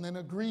 and then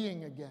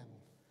agreeing again.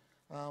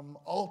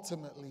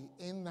 Ultimately,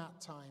 in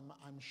that time,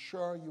 I'm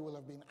sure you will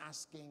have been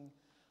asking,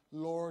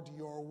 Lord,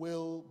 your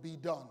will be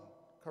done,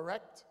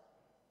 correct?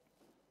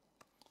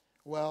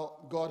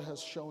 Well, God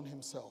has shown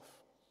himself,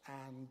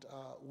 and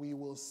we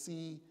will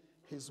see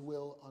his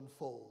will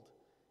unfold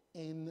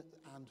in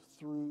and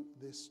through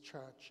this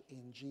church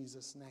in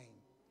Jesus' name.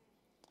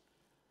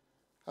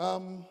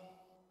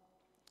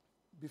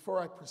 Before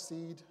I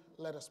proceed,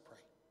 let us pray.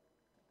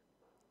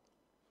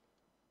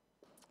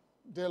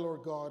 Dear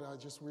Lord God, I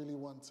just really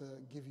want to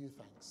give you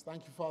thanks.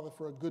 Thank you, Father,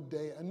 for a good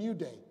day, a new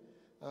day,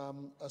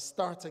 a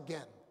start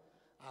again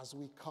as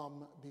we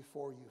come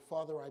before you.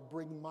 Father, I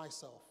bring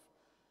myself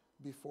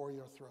before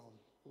your throne.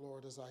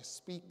 Lord, as I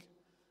speak,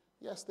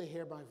 yes, they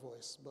hear my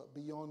voice, but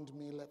beyond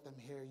me, let them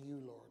hear you,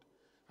 Lord.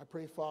 I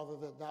pray, Father,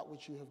 that that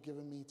which you have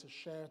given me to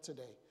share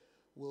today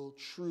will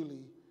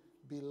truly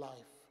be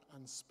life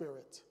and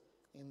spirit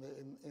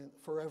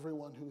for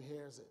everyone who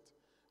hears it,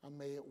 and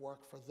may it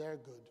work for their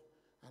good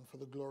and for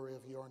the glory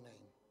of your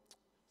name.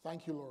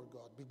 Thank you, Lord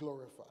God. Be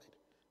glorified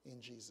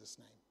in Jesus'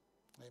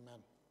 name. Amen.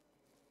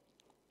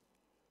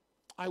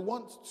 I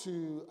want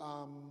to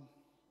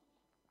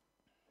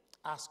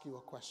ask you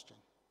a question.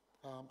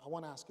 I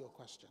want to ask you a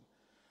question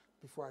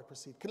before I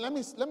proceed. Let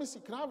me see.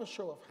 Can I have a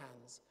show of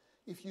hands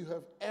if you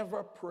have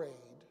ever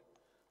prayed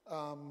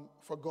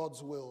for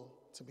God's will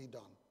to be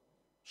done?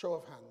 Show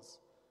of hands.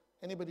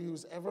 Anybody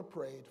who's ever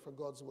prayed for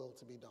God's will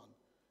to be done?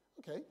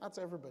 Okay, that's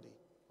everybody,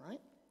 right?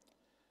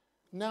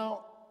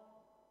 Now,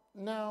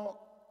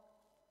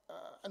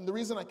 and the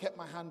reason I kept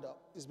my hand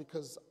up is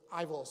because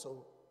I've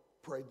also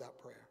prayed that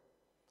prayer.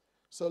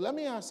 So let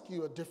me ask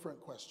you a different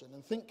question,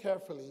 and think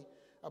carefully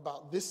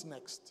about this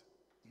next.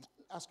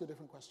 Ask you a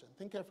different question.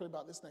 Think carefully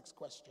about this next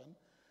question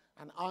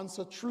and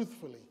answer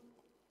truthfully.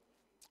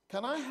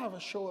 Can I have a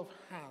show of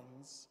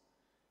hands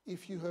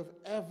if you have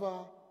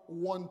ever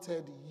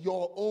wanted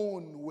your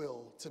own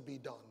will to be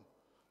done?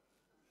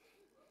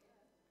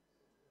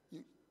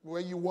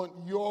 Where you want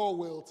your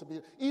will to be.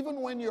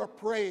 Even when you're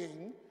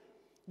praying,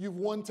 you've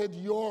wanted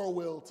your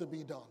will to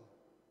be done.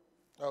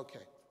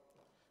 Okay,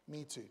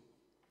 me too.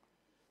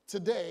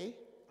 Today,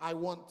 I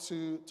want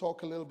to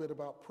talk a little bit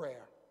about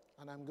prayer,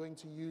 and I'm going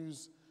to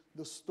use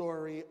the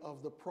story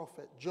of the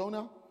prophet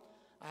Jonah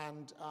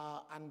and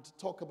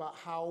talk about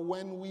how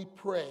when we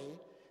pray,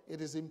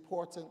 it is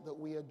important that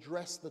we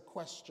address the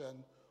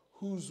question,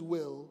 whose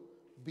will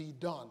be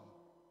done?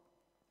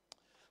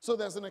 So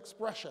there's an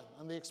expression,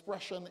 and the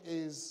expression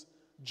is,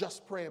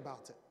 just pray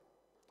about it.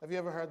 Have you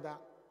ever heard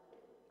that?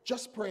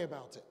 Just pray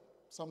about it.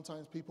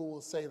 Sometimes people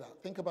will say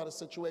that. Think about a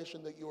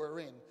situation that you are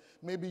in.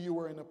 Maybe you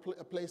were in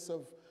a place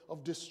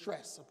of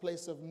distress, a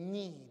place of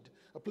need,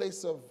 a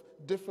place of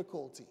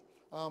difficulty.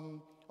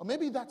 Or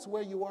maybe that's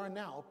where you are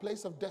now, a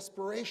place of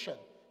desperation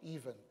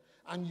even.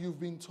 And you've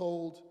been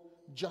told,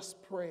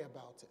 just pray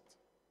about it.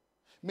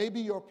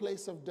 Maybe your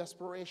place of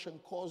desperation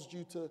caused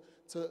you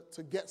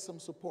to get some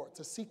support,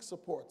 to seek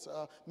support,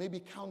 maybe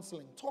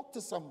counseling. Talk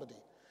to somebody.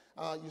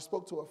 You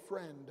spoke to a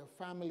friend, a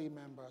family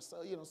member,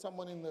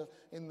 someone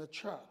in the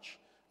church,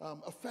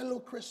 a fellow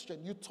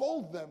Christian. You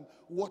told them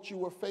what you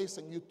were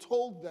facing. You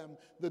told them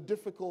the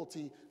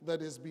difficulty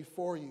that is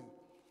before you.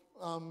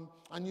 And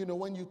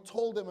when you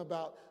told them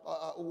about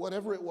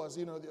whatever it was,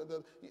 you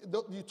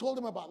told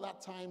them about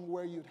that time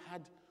where you'd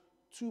had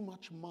too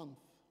much month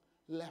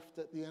left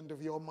at the end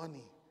of your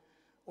money.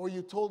 Or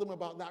you told them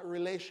about that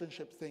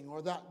relationship thing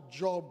or that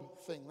job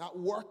thing, that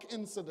work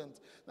incident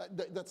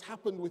that's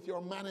happened with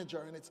your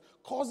manager, and it's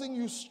causing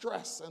you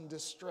stress and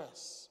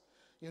distress.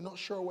 You're not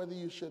sure whether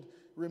you should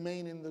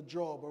remain in the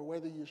job or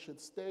whether you should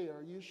stay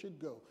or you should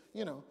go.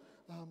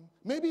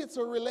 Maybe it's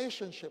a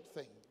relationship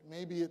thing.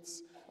 Maybe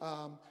it's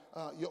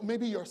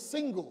maybe you're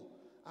single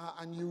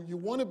and you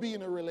want to be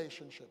in a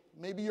relationship.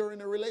 Maybe you're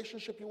in a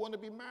relationship, you want to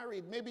be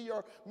married. Maybe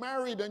you're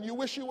married and you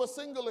wish you were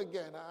single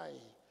again.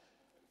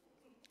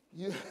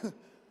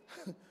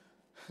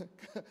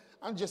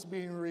 I'm just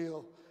being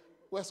real.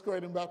 West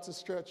Croydon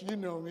Baptist Church, you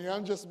know me.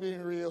 I'm just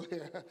being real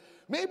here.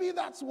 Maybe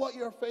that's what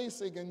you're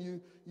facing,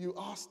 and you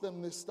asked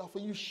them this stuff,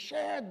 and you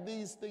shared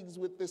these things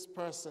with this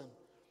person,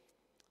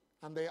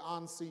 and they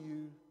answer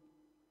you,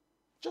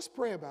 just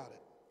pray about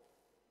it.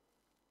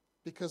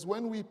 Because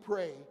when we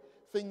pray,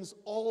 things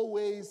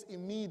always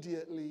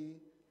immediately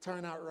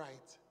turn out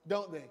right,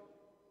 don't they?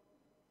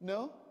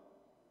 No?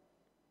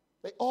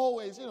 They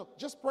always,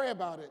 just pray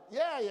about it.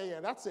 Yeah,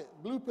 that's it.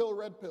 Blue pill,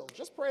 red pill.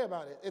 Just pray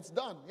about it. It's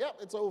done. Yep,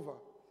 it's over.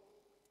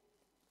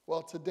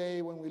 Well,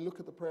 today, when we look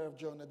at the prayer of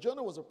Jonah,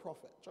 Jonah was a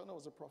prophet. Jonah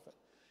was a prophet.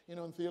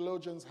 And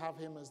theologians have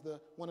him as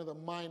one of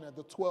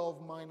the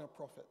 12 minor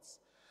prophets.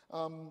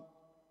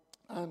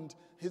 And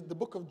the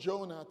book of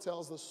Jonah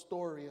tells the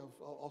story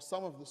or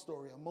some of the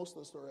story, or most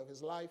of the story of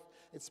his life.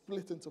 It's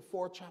split into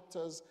 4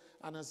 chapters.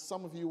 And as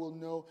some of you will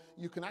know,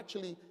 you can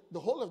actually, the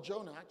whole of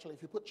Jonah, actually,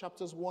 if you put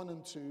chapters 1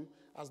 and 2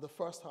 as the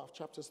first half,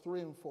 chapters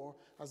 3 and 4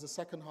 as the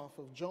second half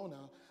of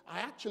Jonah, I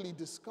actually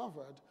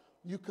discovered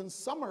you can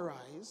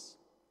summarize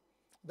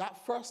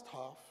that first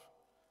half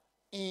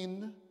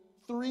in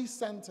 3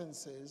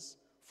 sentences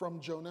from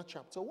Jonah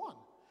chapter 1.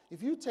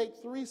 If you take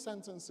 3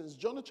 sentences,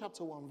 Jonah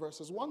chapter 1,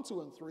 verses 1,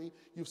 2, and 3,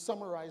 you've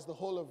summarized the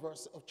whole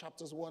of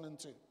chapters 1 and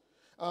 2.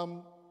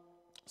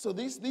 So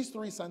these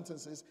three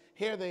sentences,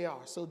 here they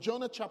are. So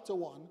Jonah chapter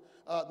 1,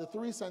 the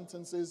three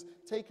sentences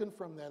taken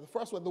from there. The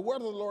first one, the word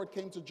of the Lord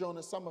came to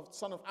Jonah, son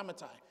of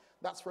Amittai.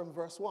 That's from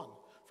verse 1.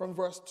 From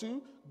verse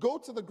 2, go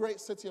to the great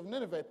city of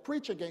Nineveh,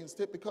 preach against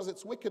it, because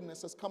its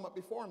wickedness has come up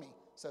before me,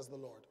 says the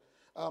Lord.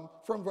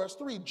 From verse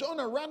 3,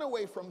 Jonah ran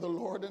away from the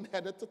Lord and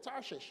headed to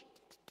Tarshish.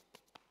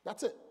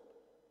 That's it.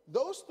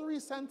 Those three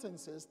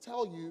sentences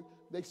tell you,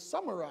 they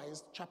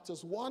summarized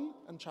chapters 1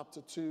 and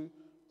chapter 2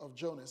 of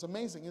Jonah. It's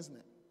amazing, isn't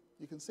it?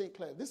 You can see it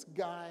clearly. This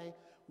guy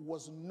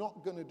was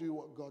not going to do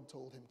what God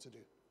told him to do.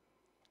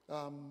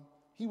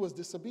 He was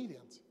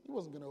disobedient. He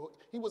wasn't going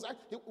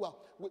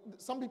to,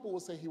 some people will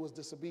say he was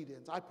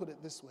disobedient. I put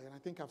it this way, and I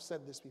think I've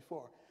said this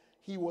before.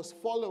 He was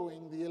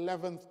following the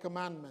 11th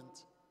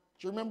commandment.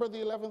 Do you remember the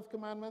 11th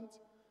commandment?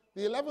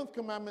 The 11th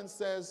commandment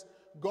says,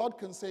 God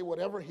can say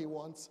whatever he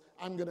wants.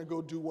 I'm going to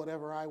go do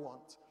whatever I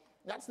want.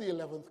 That's the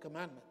 11th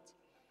commandment.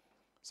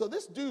 So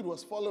this dude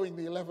was following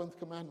the 11th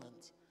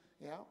commandment.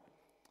 Yeah?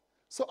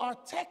 So our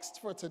text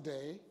for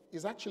today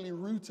is actually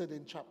rooted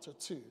in chapter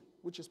 2,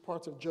 which is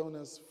part of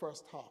Jonah's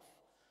first half.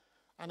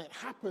 And it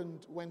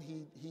happened when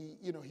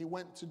he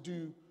went to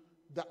do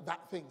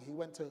that thing. He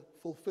went to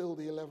fulfill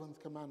the 11th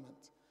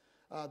commandment.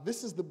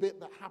 This is the bit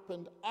that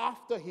happened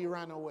after he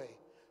ran away.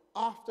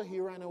 After he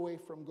ran away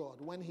from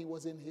God, when he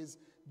was in his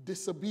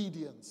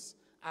disobedience,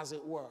 as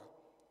it were.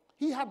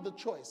 He had the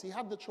choice. He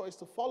had the choice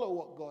to follow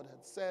what God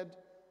had said,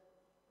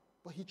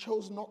 but he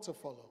chose not to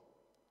follow.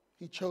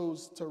 He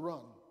chose to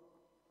run.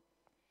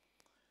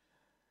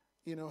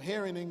 You know,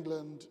 here in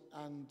England,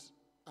 and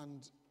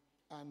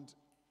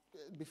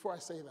before I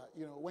say that,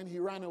 you know, when he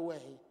ran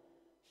away,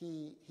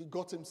 he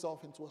got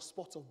himself into a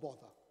spot of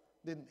bother,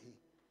 didn't he?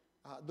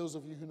 Those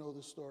of you who know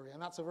the story,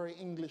 and that's a very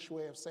English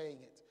way of saying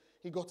it.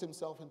 He got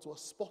himself into a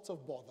spot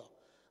of bother.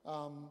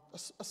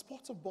 A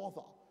spot of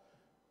bother.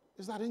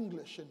 Is that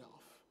English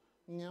enough?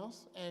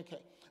 Yes?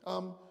 Okay.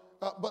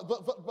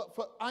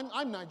 But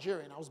I'm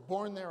Nigerian. I was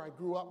born there. I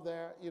grew up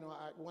there. You know,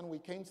 when we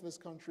came to this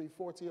country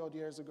 40 odd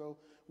years ago,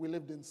 we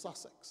lived in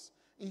Sussex,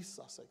 East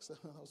Sussex.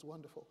 That was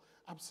wonderful.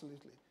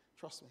 Absolutely.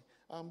 Trust me.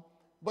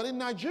 But in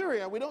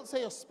Nigeria, we don't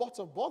say a spot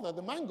of bother.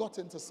 The man got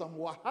into some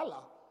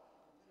wahala.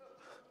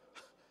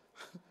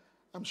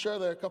 I'm sure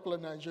there are a couple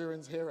of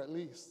Nigerians here at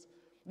least.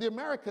 The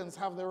Americans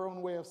have their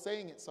own way of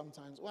saying it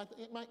sometimes. Well,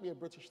 it might be a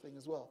British thing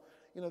as well.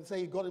 You know, they say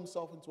he got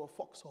himself into a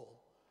foxhole.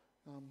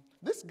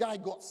 This guy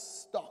got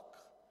stuck.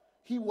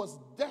 He was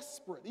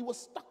desperate. He was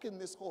stuck in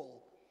this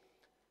hole.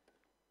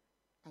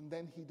 And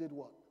then he did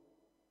what?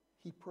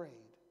 He prayed.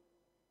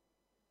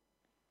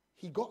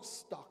 He got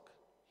stuck.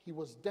 He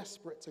was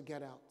desperate to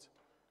get out.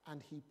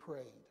 And he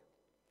prayed.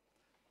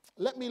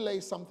 Let me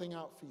lay something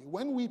out for you.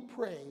 When we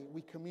pray,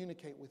 we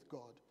communicate with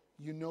God.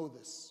 You know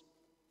this.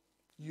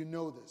 You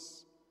know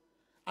this.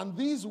 And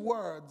these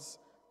words,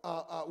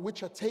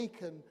 which are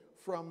taken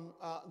from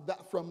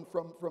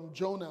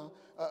Jonah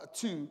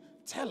 2,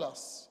 tell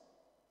us.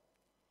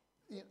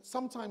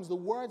 Sometimes the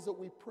words that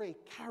we pray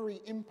carry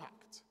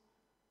impact.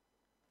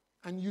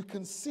 And you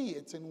can see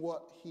it in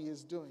what he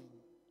is doing.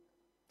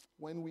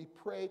 When we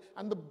pray,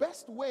 and the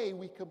best way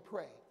we can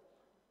pray,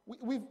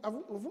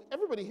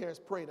 everybody here has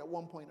prayed at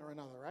one point or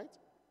another, right?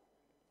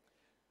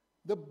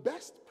 The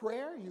best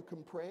prayer you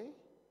can pray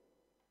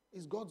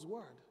is God's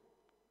word.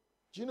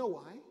 Do you know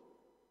why?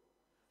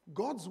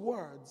 God's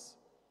words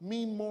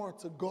mean more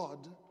to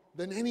God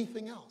than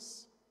anything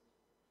else.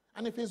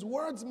 And if his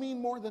words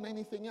mean more than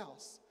anything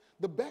else,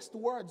 the best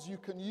words you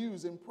can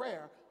use in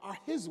prayer are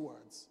his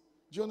words.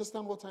 Do you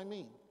understand what I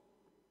mean?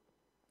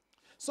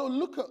 So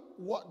look at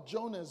what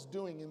Jonah is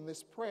doing in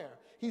this prayer.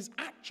 He's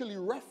actually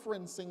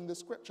referencing the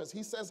scriptures.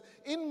 He says,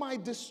 in my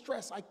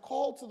distress, I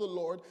called to the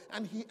Lord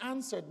and he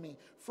answered me.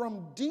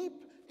 From deep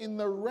in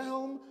the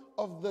realm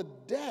of the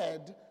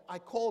dead, I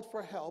called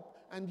for help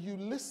and you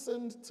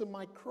listened to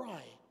my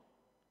cry.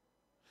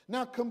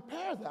 Now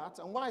compare that,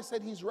 and why I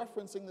said he's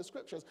referencing the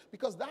scriptures,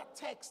 because that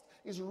text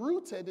is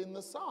rooted in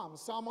the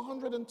Psalms. Psalm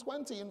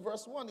 120 in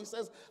verse 1, he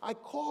says, I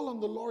call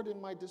on the Lord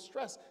in my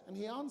distress and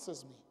he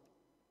answers me.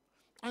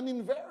 And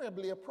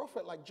invariably, a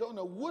prophet like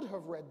Jonah would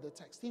have read the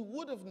text. He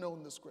would have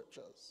known the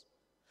scriptures.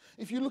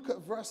 If you look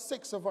at verse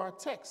 6 of our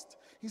text,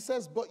 he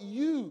says, but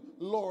you,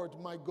 Lord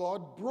my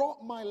God,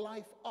 brought my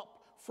life up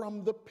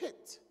from the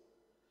pit.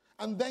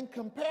 And then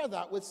compare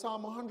that with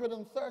Psalm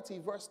 130,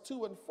 verse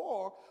 2 and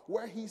 4,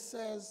 where he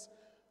says,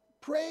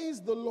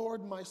 praise the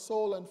Lord my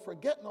soul and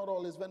forget not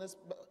all his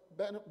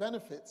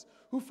benefits,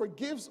 who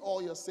forgives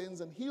all your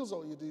sins and heals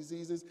all your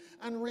diseases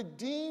and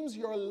redeems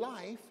your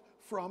life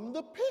from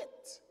the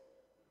pit.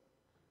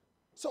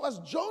 So as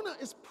Jonah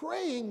is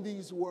praying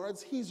these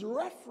words, he's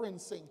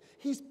referencing,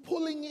 he's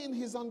pulling in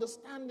his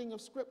understanding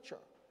of Scripture.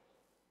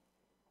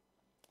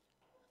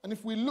 And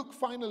if we look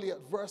finally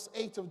at verse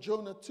 8 of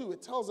Jonah 2,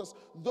 it tells us,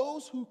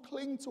 those who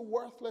cling to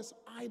worthless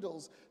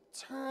idols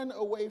turn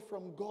away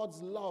from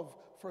God's love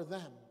for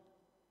them.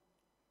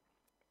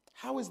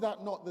 How is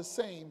that not the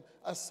same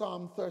as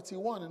Psalm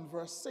 31 in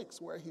verse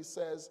 6, where he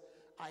says,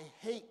 I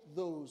hate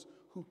those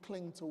who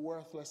cling to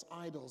worthless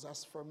idols.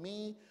 As for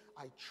me,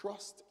 I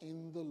trust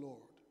in the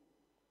Lord.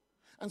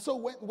 And so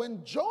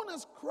when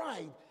Jonah's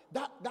cried,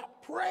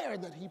 that prayer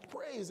that he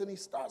prays and he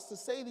starts to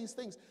say these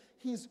things,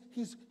 he's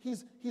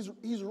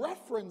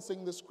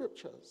referencing the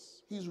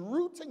scriptures. He's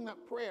rooting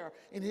that prayer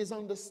in his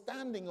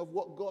understanding of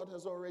what God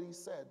has already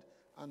said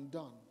and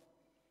done.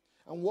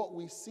 And what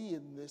we see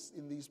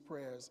in these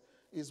prayers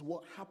is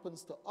what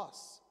happens to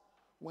us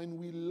when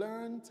we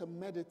learn to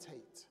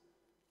meditate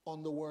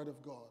on the Word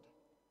of God.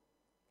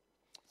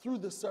 Through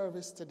the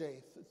service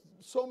today,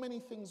 so many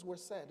things were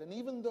said. And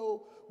even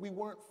though we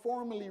weren't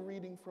formally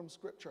reading from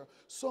Scripture,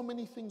 so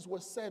many things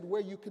were said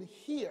where you could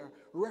hear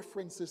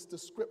references to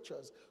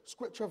Scriptures,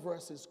 Scripture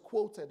verses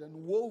quoted and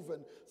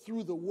woven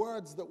through the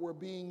words that were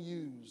being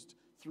used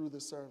through the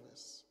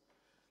service.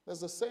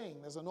 There's a saying,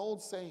 there's an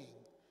old saying.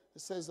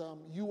 It says,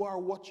 you are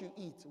what you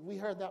eat. Have we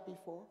heard that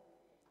before?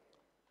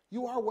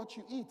 You are what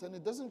you eat. And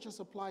it doesn't just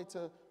apply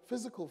to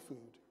physical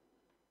food.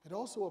 It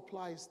also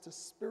applies to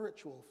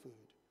spiritual food.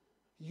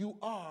 You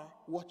are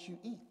what you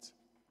eat.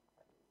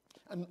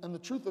 And the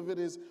truth of it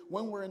is,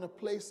 when we're in a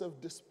place of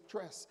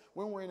distress,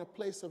 when we're in a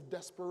place of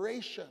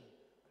desperation,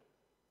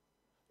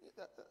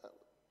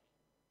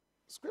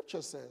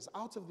 Scripture says,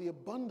 out of the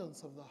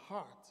abundance of the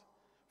heart,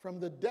 from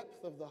the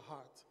depth of the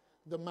heart,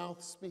 the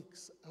mouth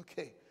speaks.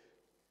 Okay.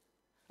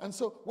 And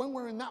so when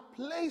we're in that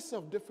place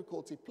of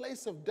difficulty,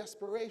 place of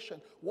desperation,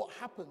 what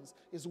happens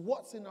is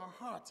what's in our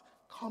heart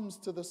comes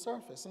to the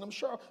surface. And I'm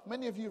sure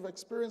many of you have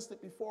experienced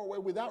it before where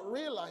without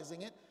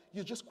realizing it,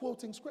 you're just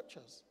quoting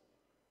scriptures.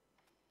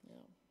 Yeah.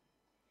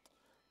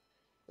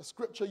 A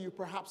scripture you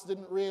perhaps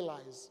didn't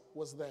realize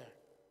was there.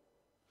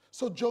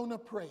 So Jonah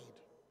prayed.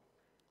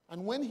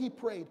 And when he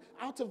prayed,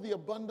 out of the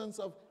abundance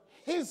of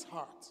his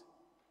heart,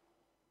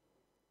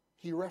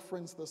 he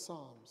referenced the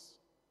Psalms.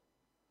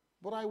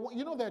 But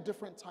there are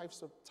different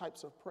types of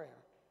prayer.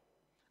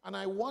 And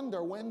I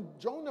wonder, when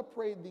Jonah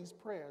prayed these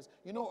prayers,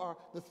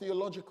 the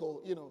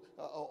theological, in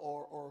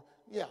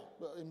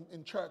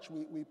church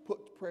we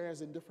put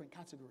prayers in different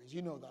categories.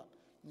 You know that,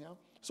 yeah?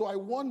 So I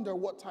wonder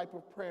what type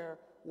of prayer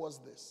was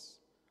this.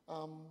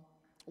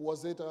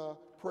 Was it a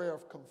prayer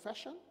of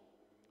confession?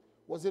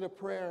 Was it a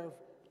prayer of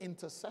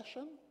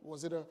intercession?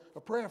 Was it a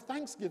prayer of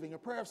thanksgiving, a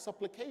prayer of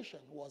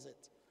supplication? Was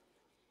it?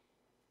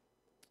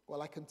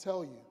 Well, I can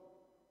tell you,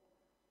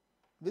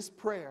 this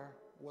prayer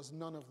was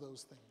none of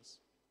those things.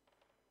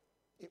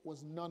 It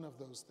was none of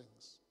those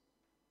things.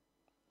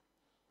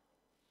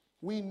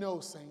 We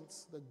know,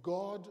 saints, that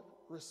God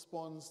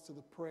responds to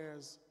the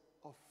prayers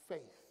of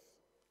faith.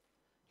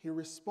 He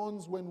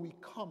responds when we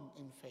come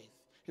in faith.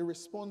 He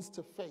responds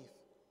to faith.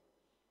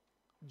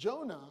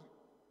 Jonah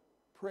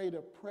prayed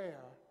a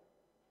prayer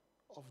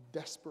of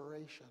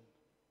desperation.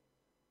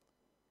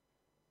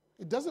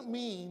 It doesn't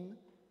mean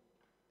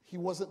he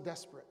wasn't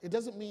desperate. It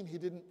doesn't mean he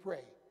didn't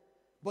pray.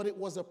 But it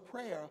was a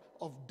prayer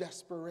of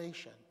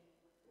desperation.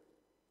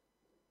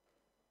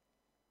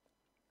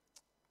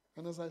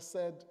 And as I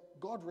said,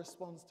 God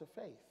responds to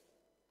faith.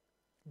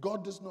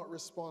 God does not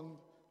respond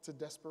to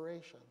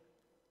desperation.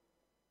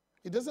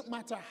 It doesn't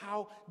matter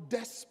how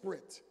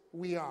desperate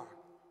we are.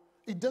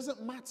 It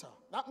doesn't matter.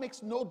 That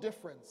makes no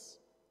difference.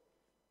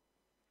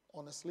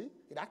 Honestly,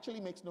 it actually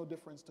makes no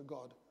difference to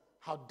God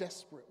how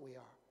desperate we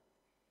are.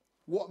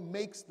 What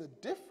makes the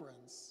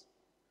difference,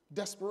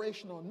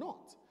 desperation or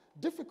not,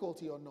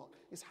 difficulty or not,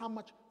 is how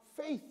much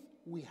faith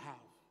we have,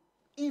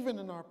 even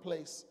in our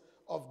place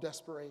of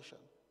desperation.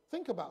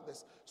 Think about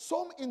this.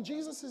 In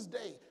Jesus'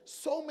 day,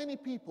 so many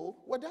people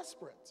were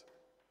desperate.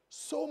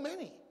 So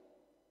many.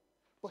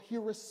 But he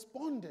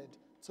responded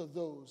to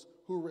those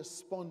who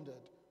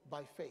responded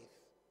by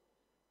faith,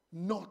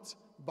 not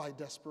by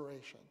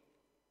desperation.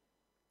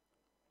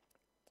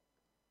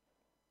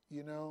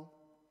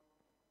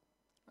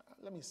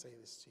 Let me say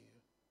this to you.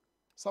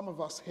 Some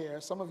of us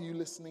here, some of you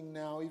listening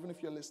now, even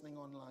if you're listening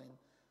online,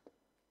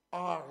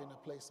 are in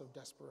a place of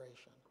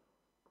desperation.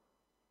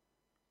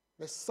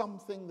 There's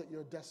something that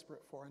you're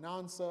desperate for, an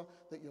answer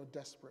that you're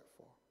desperate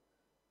for.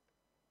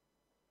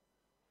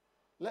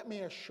 Let me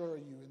assure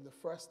you, in the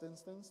first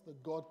instance,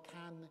 that God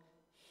can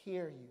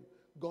hear you.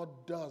 God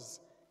does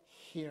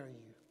hear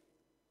you.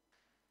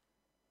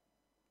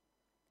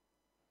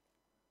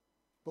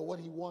 But what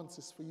he wants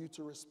is for you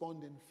to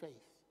respond in faith.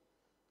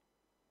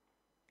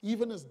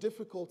 Even as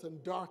difficult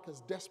and dark, as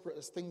desperate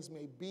as things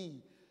may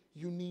be,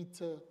 you need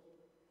to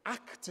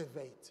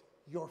activate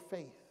your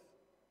faith.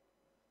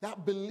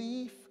 That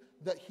belief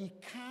that he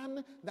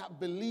can,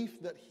 that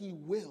belief that he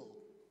will.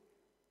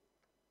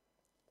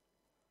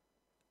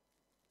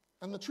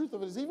 And the truth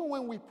of it is, even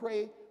when we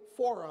pray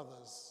for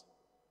others,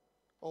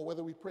 or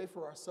whether we pray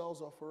for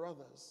ourselves or for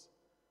others,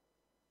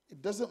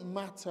 it doesn't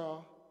matter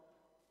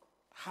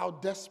how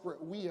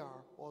desperate we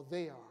are or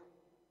they are.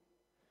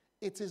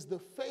 It is the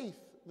faith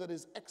that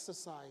is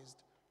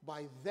exercised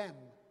by them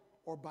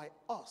or by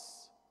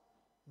us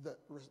that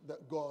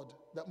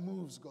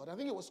moves God. I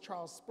think it was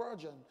Charles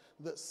Spurgeon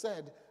that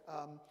said,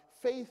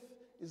 faith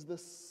is the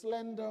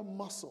slender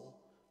muscle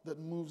that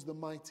moves the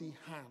mighty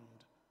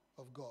hand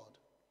of God.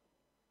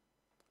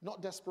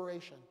 Not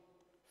desperation,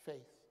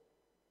 faith.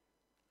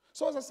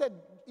 So as I said,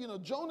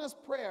 Jonah's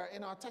prayer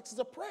in our text is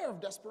a prayer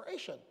of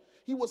desperation.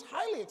 He was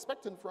highly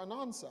expectant for an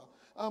answer.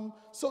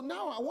 So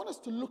now I want us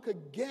to look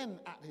again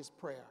at his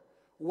prayer.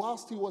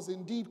 Whilst he was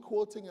indeed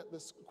quoting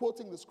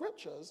the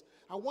scriptures,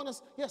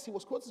 yes, he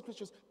was quoting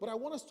scriptures, but I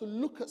want us to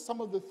look at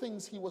some of the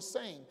things he was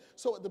saying.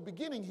 So at the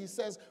beginning, he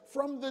says,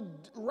 from the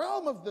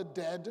realm of the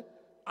dead,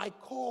 I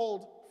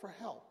called for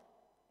help.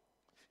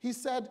 He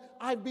said,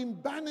 I've been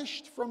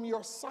banished from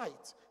your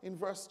sight, in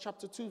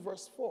chapter 2,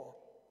 verse 4.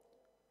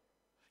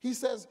 He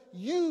says,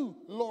 you,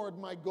 Lord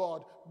my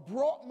God,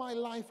 brought my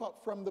life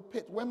up from the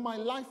pit. When my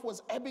life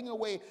was ebbing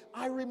away,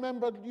 I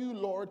remembered you,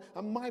 Lord,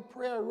 and my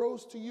prayer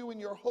rose to you in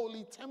your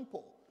holy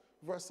temple.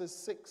 Verses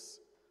 6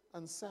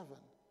 and 7.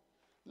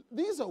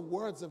 These are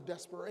words of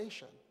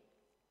desperation.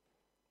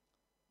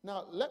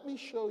 Now, let me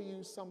show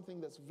you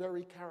something that's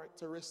very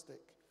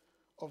characteristic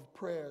of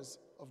prayers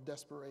of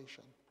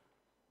desperation.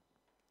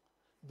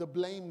 The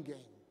blame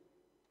game.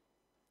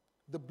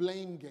 The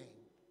blame game.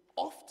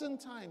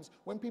 Oftentimes,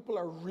 when people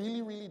are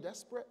really, really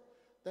desperate,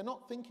 they're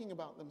not thinking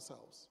about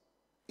themselves.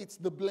 It's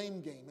the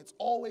blame game. It's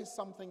always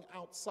something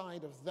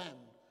outside of them.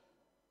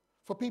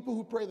 For people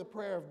who pray the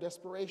prayer of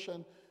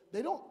desperation,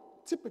 they don't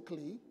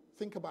typically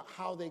think about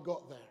how they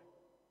got there,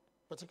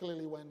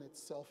 particularly when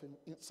it's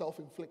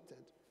self-inflicted.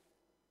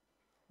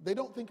 They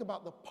don't think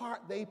about the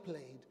part they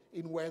played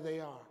in where they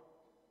are.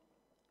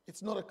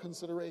 It's not a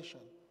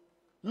consideration.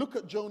 Look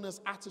at Jonah's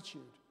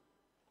attitude.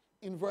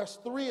 In verse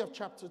 3 of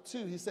chapter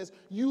 2, he says,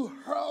 you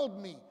hurled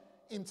me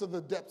into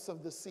the depths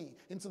of the sea,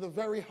 into the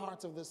very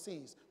heart of the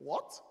seas.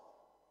 What?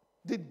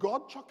 Did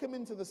God chuck him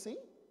into the sea?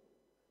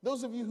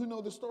 Those of you who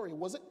know the story,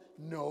 was it?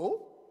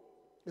 No.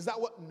 Is that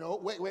what?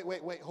 No.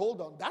 Wait,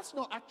 hold on. That's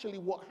not actually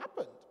what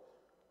happened.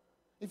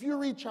 If you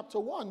read chapter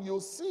 1,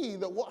 you'll see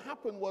that what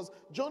happened was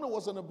Jonah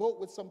was on a boat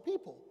with some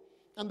people.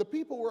 And the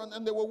people were,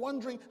 and they were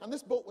wondering, and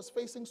this boat was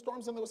facing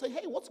storms, and they would say,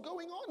 hey, what's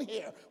going on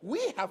here?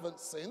 We haven't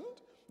sinned.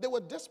 They were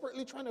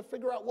desperately trying to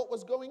figure out what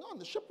was going on.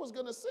 The ship was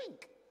going to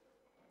sink.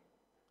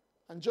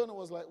 And Jonah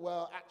was like,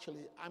 well,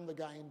 actually, I'm the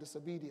guy in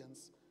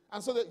disobedience.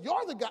 And so that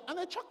you're the guy, and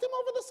they chucked him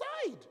over the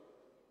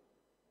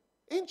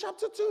side. In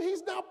chapter 2,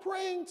 he's now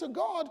praying to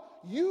God,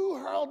 you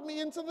hurled me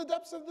into the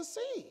depths of the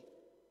sea.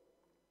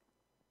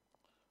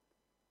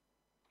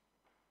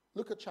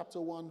 Look at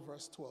chapter 1,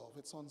 verse 12.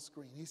 It's on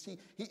screen.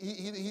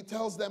 He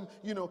tells them,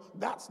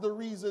 that's the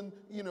reason,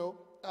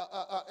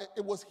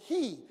 it was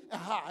he.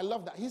 Aha, I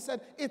love that. He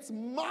said, it's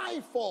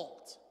my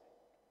fault,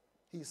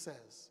 he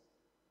says,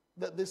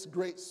 that this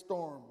great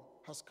storm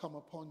has come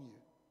upon you.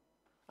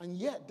 And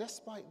yet,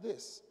 despite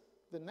this,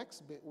 the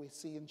next bit we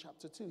see in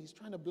chapter 2, he's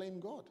trying to blame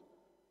God.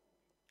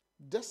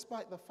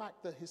 Despite the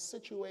fact that his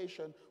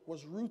situation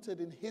was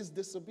rooted in his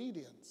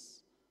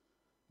disobedience.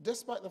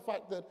 Despite the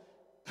fact that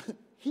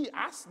he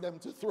asked them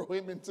to throw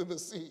him into the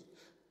sea.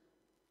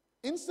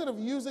 Instead of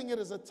using it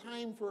as a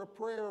time for a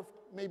prayer of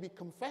maybe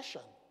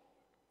confession,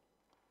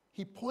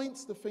 he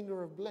points the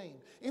finger of blame.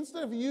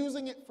 Instead of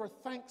using it for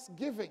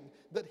thanksgiving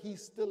that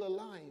he's still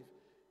alive,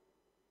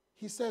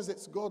 he says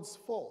it's God's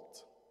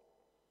fault.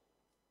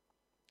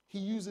 He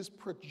uses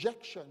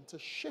projection to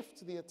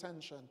shift the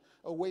attention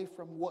away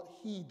from what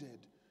he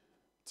did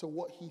to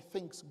what he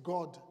thinks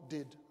God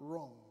did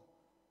wrong.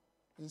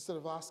 Instead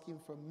of asking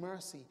for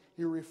mercy,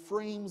 he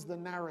reframes the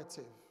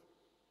narrative,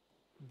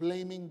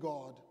 blaming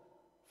God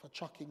for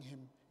chucking him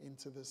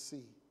into the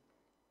sea.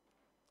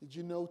 Did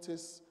you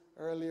notice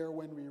earlier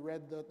when we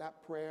read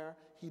that prayer,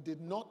 he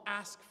did not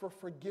ask for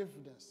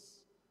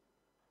forgiveness,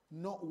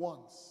 not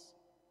once.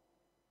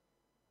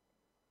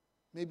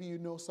 Maybe you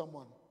know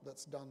someone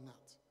that's done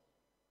that.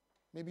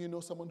 Maybe you know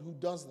someone who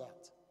does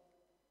that.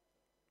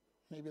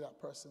 Maybe that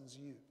person's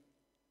you.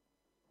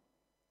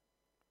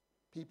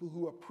 People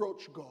who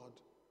approach God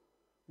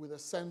with a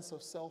sense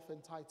of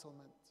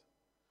self-entitlement,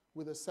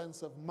 with a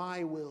sense of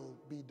my will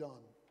be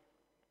done.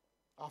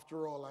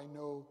 After all, I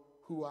know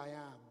who I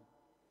am.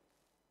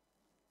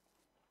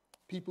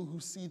 People who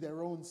see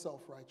their own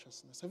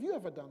self-righteousness. Have you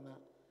ever done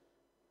that?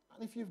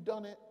 And if you've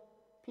done it,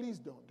 please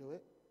don't do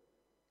it.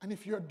 And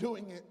if you're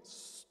doing it,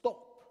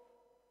 stop.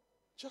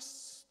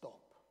 Just stop.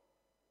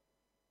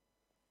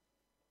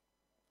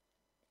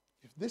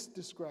 If this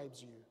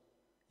describes you,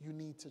 you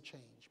need to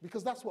change.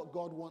 Because that's what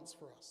God wants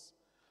for us.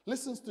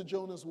 Listen to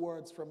Jonah's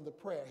words from the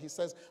prayer. He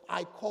says,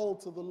 I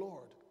called to the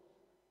Lord.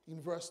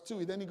 In verse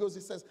 2, then he goes, he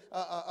says,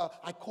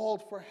 I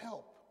called for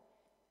help.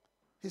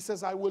 He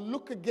says, I will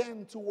look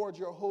again toward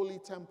your holy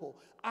temple.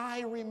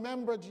 I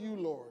remembered you,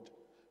 Lord.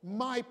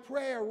 My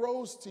prayer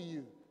rose to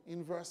you,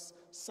 in verse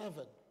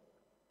 7.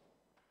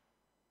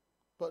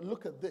 But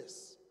look at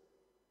this.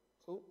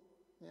 Oh,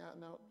 yeah,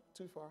 no,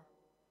 too far.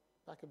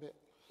 Back a bit.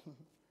 Can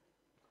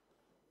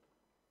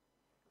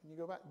you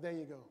go back? There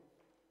you go.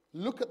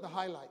 Look at the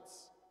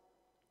highlights.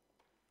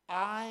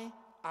 I,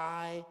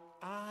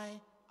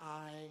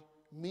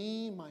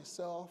 me,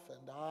 myself,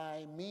 and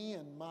I, me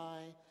and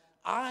my.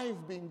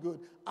 I've been good.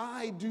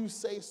 I do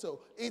say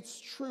so. It's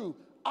true.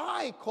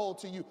 I called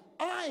to you.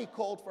 I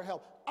called for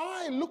help.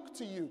 I looked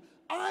to you.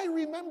 I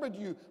remembered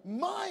you.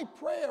 My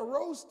prayer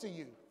rose to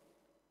you.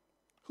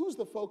 Who's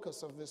the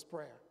focus of this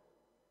prayer?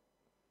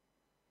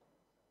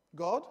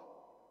 God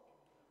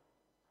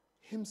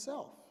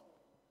himself.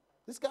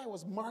 This guy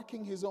was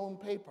marking his own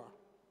paper.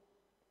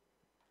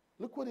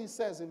 Look what he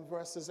says in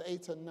verses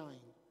 8 and 9.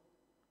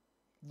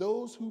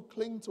 Those who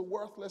cling to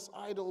worthless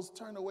idols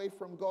turn away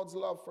from God's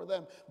love for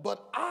them.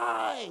 But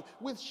I,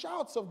 with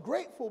shouts of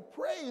grateful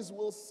praise,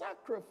 will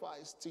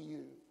sacrifice to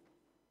you.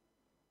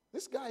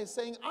 This guy is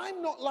saying,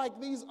 I'm not like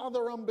these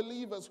other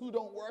unbelievers who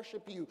don't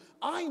worship you.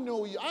 I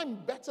know you. I'm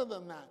better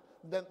than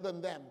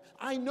than them.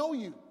 I know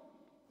you.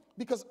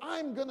 Because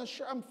I'm going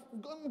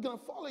to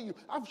follow you.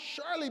 I've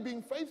surely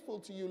been faithful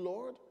to you,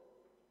 Lord.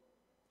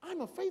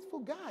 I'm a faithful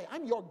guy.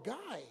 I'm your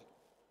guy.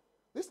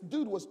 This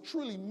dude was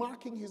truly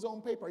marking his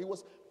own paper. He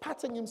was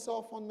patting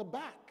himself on the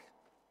back.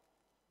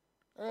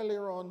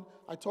 Earlier on,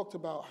 I talked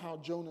about how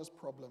Jonah's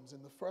problems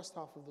in the first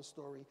half of the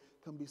story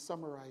can be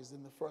summarized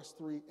in the first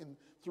three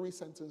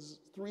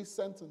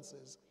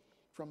sentences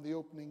from the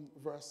opening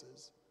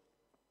verses.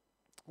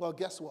 Well,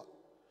 guess what?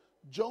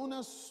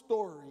 Jonah's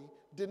story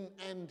didn't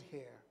end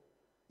here.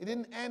 It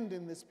didn't end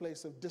in this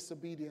place of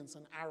disobedience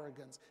and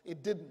arrogance.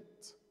 It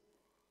didn't.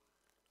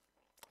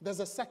 There's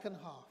a second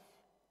half.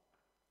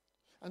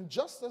 And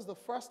just as the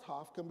first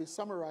half can be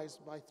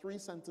summarized by 3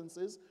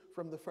 sentences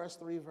from the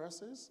first 3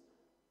 verses,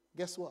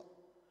 guess what?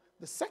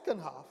 The second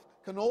half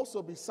can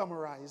also be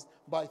summarized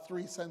by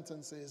 3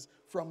 sentences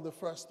from the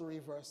first 3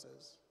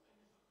 verses.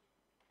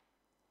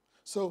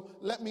 So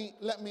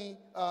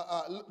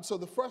so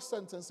the first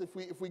sentence,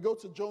 if we go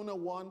to Jonah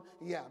 1,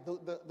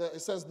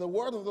 it says, the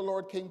word of the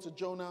Lord came to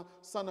Jonah,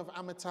 son of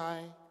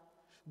Amittai.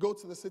 Go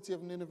to the city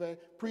of Nineveh,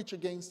 preach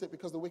against it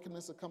because the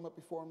wickedness had come up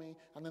before me.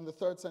 And then the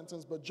third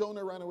sentence, but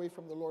Jonah ran away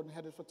from the Lord and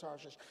headed for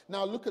Tarshish.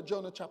 Now look at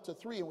Jonah chapter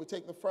 3, and we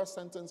take the first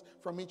sentence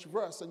from each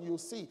verse, and you'll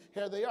see,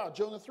 here they are.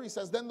 Jonah 3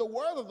 says, then the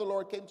word of the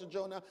Lord came to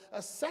Jonah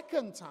a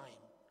second time.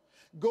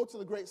 Go to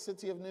the great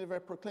city of Nineveh,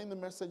 proclaim the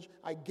message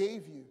I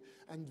gave you.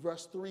 And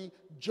verse 3,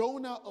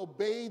 Jonah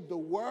obeyed the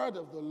word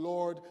of the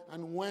Lord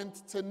and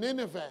went to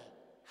Nineveh.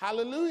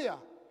 Hallelujah.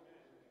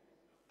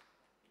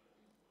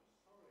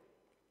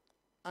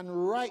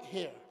 And right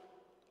here,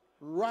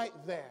 right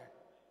there,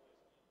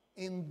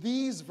 in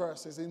these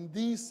verses, in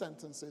these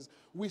sentences,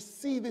 we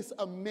see this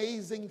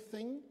amazing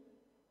thing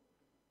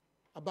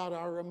about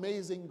our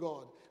amazing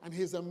God and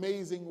his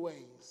amazing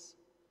ways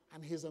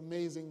and his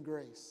amazing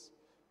grace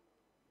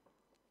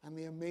and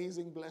the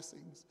amazing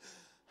blessings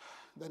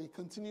that he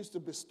continues to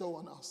bestow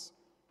on us.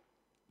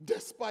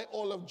 Despite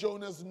all of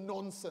Jonah's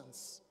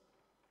nonsense,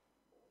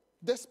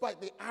 despite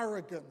the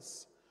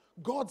arrogance,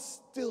 God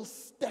still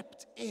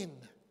stepped in.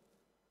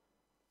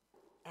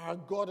 Our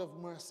God of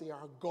mercy,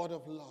 our God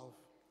of love.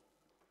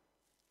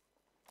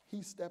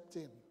 He stepped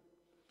in.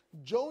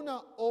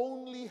 Jonah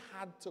only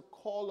had to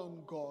call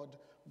on God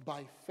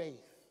by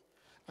faith,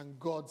 and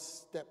God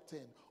stepped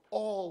in.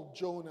 All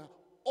Jonah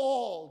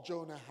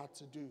had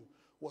to do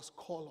was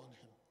call on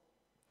him.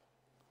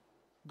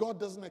 God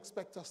doesn't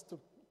expect us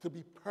to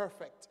be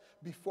perfect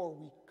before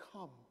we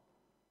come.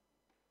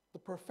 The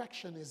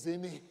perfection is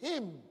in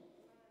him.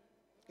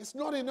 It's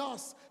not in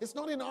us. It's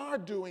not in our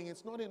doing.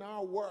 It's not in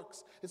our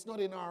works. It's not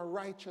in our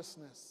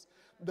righteousness.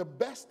 The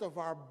best of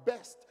our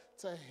best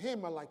to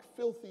him are like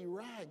filthy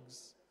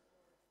rags.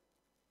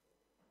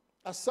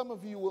 As some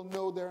of you will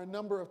know, there are a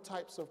number of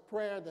types of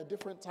prayer. There are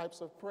different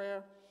types of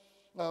prayer.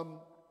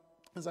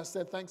 As I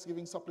said,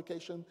 thanksgiving,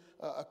 supplication,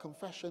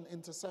 confession,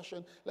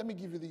 intercession. Let me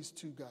give you these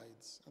 2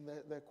 guides, and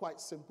they're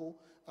quite simple.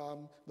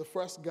 The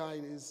first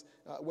guide is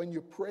when you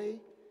pray,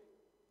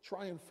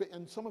 try and fit,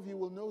 and some of you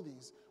will know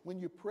these. When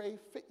you pray,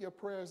 fit your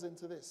prayers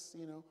into this,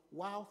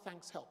 wow,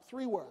 thanks, help.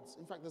 3 words.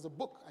 In fact, there's a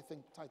book, I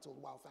think,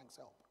 titled Wow, Thanks,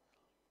 Help.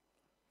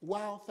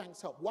 Wow,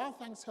 thanks, help. Wow,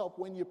 thanks, help,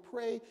 when you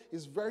pray,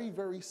 is very,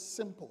 very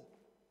simple.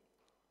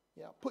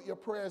 Yeah, put your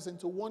prayers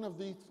into one of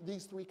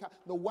these 3.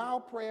 The wow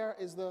prayer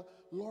is the,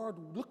 Lord,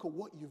 look at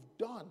what you've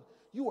done.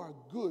 You are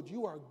good.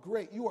 You are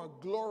great. You are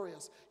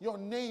glorious. Your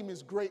name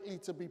is greatly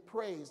to be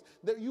praised.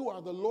 That you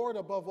are the Lord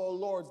above all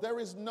lords. There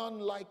is none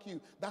like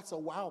you. That's a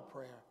wow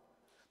prayer.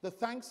 The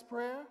thanks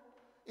prayer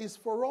is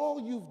for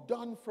all you've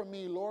done for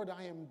me, Lord,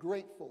 I am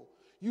grateful.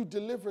 You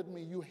delivered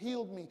me. You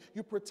healed me.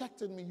 You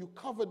protected me. You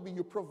covered me.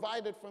 You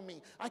provided for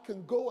me. I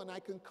can go and I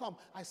can come.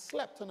 I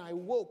slept and I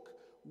woke.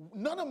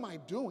 None of my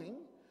doing.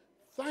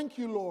 Thank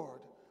you, Lord.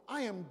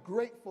 I am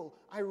grateful.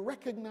 I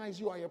recognize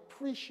you. I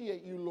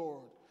appreciate you,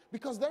 Lord.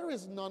 Because there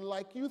is none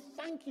like you.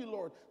 Thank you,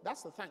 Lord.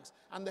 That's the thanks.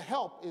 And the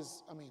help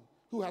is,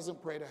 who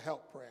hasn't prayed a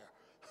help prayer?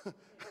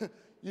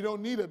 You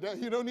don't need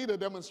a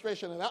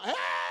demonstration of that.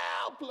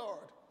 Help, Lord.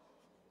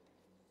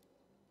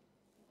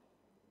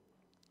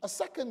 A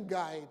second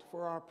guide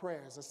for our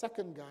prayers, a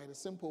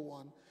simple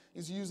one,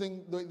 is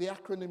using the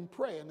acronym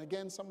PRAY. And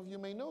again, some of you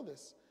may know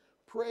this.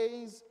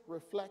 Praise,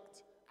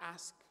 reflect,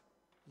 ask,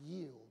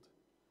 yield.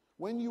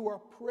 When you are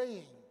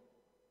praying,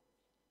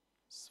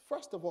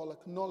 first of all,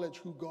 acknowledge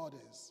who God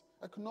is.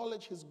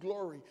 Acknowledge his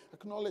glory.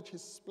 Acknowledge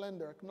his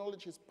splendor.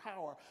 Acknowledge his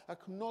power.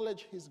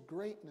 Acknowledge his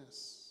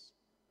greatness.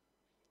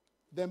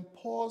 Then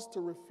pause to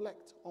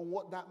reflect on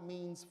what that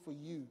means for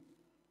you.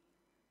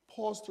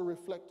 Pause to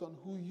reflect on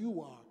who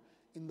you are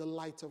in the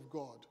light of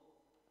God.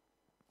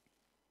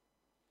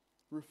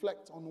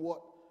 Reflect on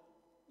what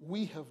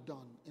we have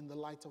done in the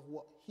light of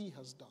what He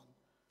has done.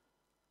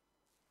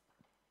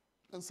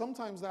 And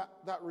sometimes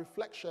that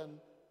reflection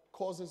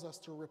causes us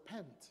to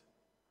repent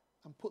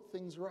and put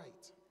things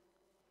right.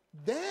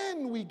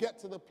 Then we get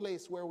to the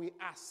place where we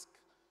ask.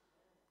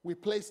 We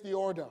place the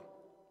order.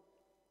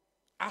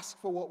 Ask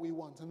for what we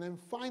want. And then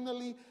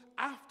finally,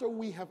 after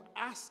we have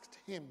asked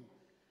Him,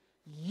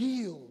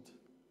 yield.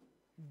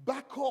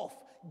 Back off.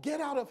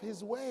 Get out of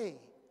His way.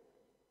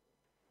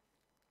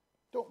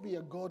 Don't be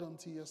a God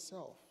unto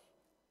yourself.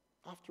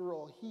 After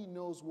all, He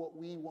knows what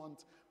we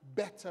want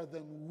better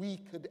than we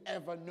could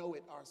ever know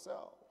it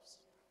ourselves.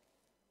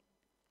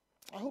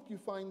 I hope you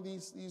find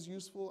these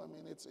useful. I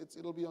mean,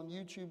 it'll be on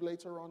YouTube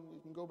later on.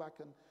 You can go back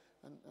and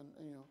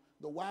you know,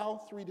 the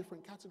WOW, 3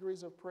 different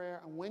categories of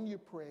prayer. And when you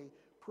pray,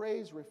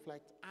 praise,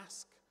 reflect,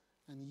 ask,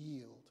 and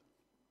yield.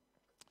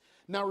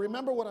 Now,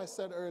 remember what I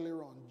said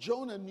earlier on.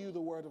 Jonah knew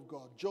the word of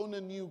God.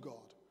 Jonah knew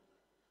God.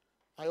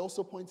 I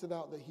also pointed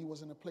out that he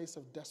was in a place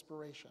of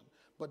desperation.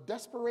 But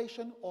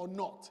desperation or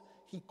not,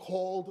 he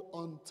called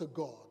unto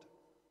God.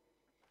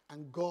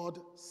 And God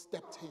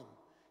stepped in.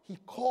 He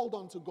called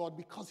unto God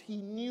because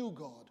he knew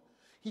God.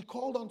 He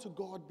called unto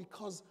God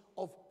because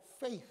of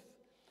faith.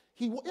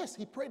 Yes,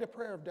 he prayed a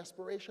prayer of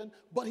desperation,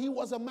 but he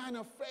was a man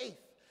of faith.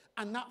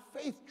 And that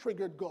faith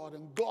triggered God,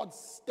 and God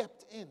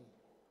stepped in.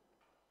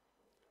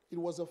 It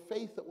was a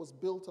faith that was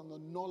built on the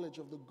knowledge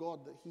of the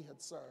God that he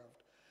had served.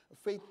 A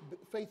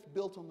faith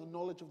built on the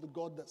knowledge of the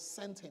God that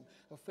sent him.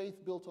 A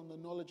faith built on the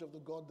knowledge of the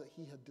God that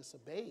he had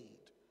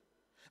disobeyed.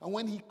 And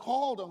when he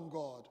called on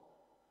God,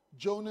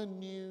 Jonah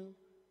knew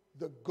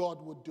that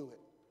God would do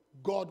it.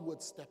 God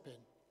would step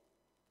in.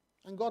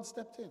 And God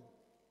stepped in.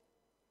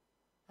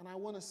 And I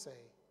want to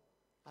say,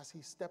 as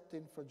he stepped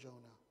in for Jonah,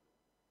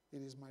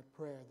 it is my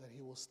prayer that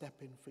he will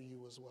step in for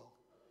you as well.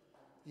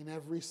 In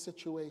every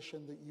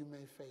situation that you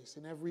may face,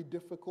 in every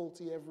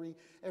difficulty,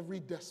 every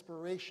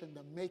desperation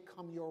that may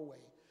come your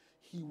way,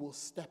 he will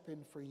step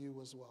in for you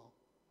as well.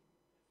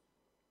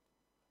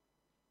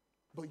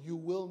 But you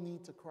will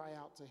need to cry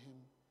out to him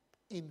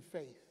in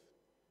faith.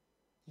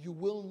 You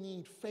will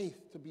need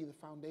faith to be the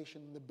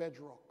foundation and the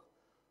bedrock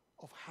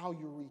of how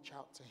you reach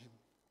out to him.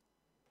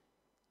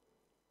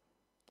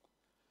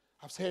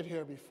 I've said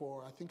here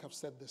before, I think I've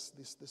said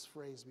this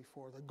phrase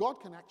before, that God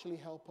can actually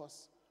help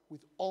us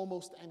with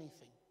almost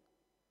anything.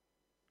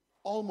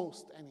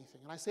 Almost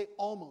anything. And I say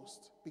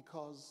almost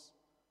because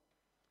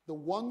the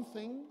one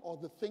thing or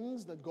the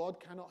things that God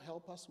cannot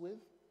help us with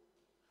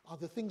are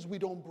the things we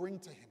don't bring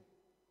to him.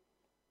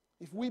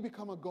 If we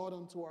become a God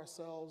unto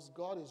ourselves,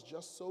 God is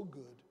just so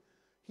good,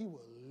 he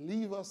will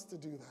leave us to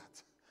do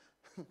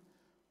that.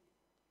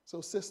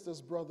 So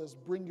sisters, brothers,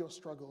 bring your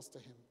struggles to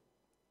him.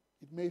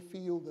 It may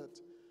feel that,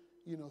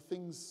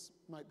 things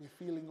might be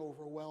feeling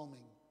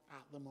overwhelming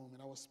at the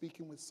moment. I was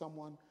speaking with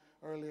someone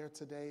earlier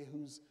today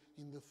who's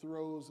in the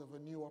throes of a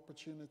new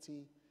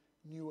opportunity,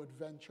 new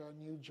adventure,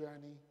 new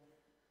journey,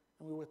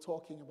 and we were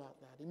talking about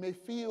that. It may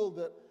feel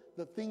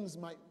that things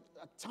might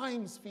at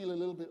times feel a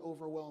little bit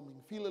overwhelming,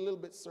 feel a little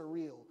bit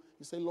surreal.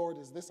 You say, Lord,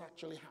 is this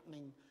actually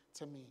happening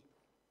to me?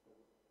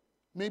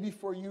 Maybe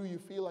for you, you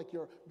feel like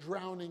you're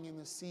drowning in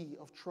a sea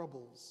of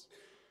troubles,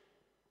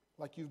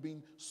 like you've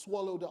been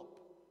swallowed up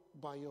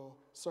by your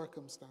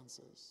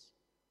circumstances.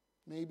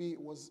 Maybe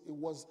it was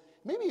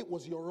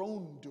your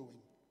own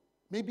doing.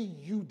 Maybe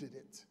you did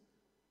it.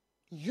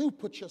 You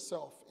put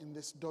yourself in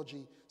this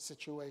dodgy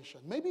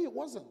situation. Maybe it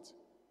wasn't.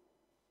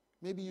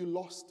 Maybe you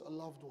lost a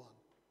loved one.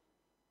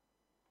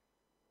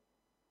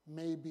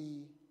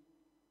 Maybe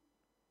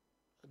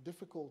a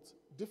difficulty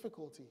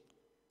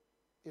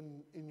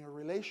in your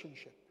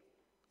relationship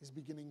is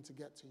beginning to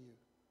get to you.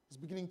 It's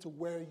beginning to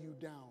wear you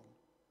down.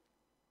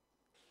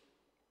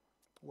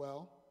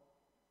 Well,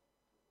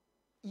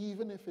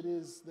 even if it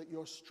is that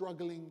you're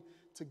struggling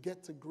to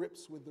get to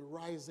grips with the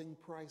rising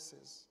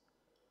prices,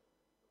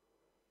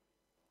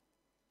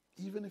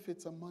 even if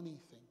it's a money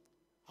thing,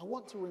 I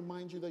want to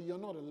remind you that you're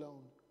not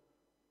alone.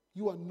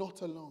 You are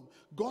not alone.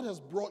 God has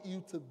brought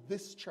you to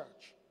this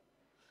church.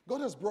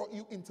 God has brought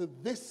you into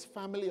this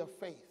family of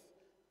faith.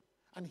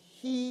 And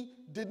he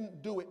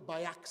didn't do it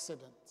by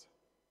accident.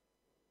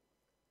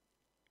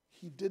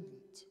 He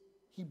didn't.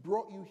 He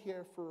brought you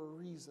here for a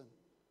reason,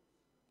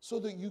 so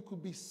that you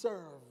could be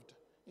served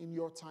in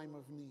your time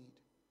of need.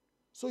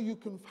 So you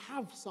can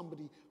find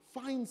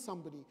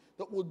somebody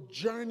that will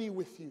journey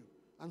with you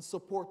and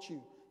support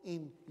you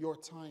in your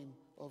time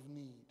of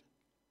need.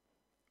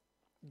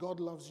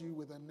 God loves you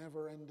with a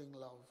never-ending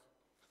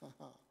love.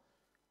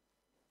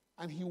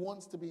 And he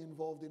wants to be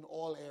involved in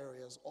all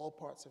areas, all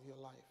parts of your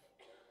life.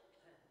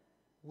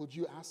 Would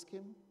you ask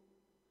him?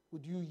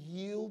 Would you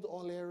yield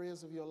all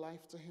areas of your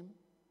life to him?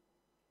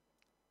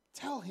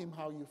 Tell him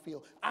how you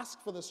feel.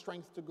 Ask for the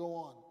strength to go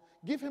on.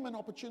 Give him an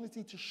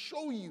opportunity to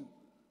show you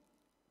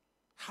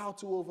how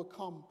to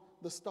overcome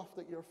the stuff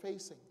that you're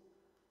facing.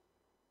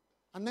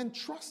 And then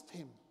trust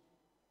him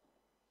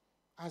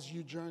as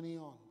you journey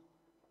on.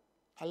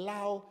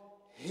 Allow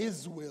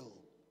his will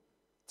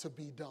to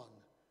be done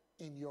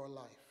in your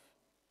life.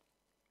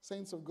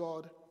 Saints of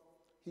God,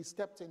 he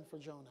stepped in for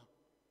Jonah.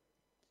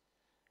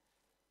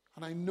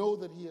 And I know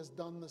that he has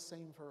done the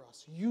same for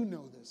us. You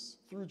know this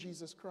through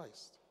Jesus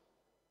Christ.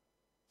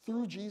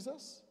 Through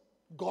Jesus,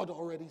 God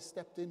already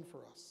stepped in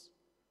for us.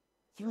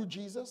 Through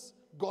Jesus,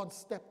 God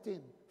stepped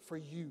in for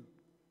you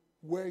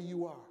where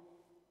you are.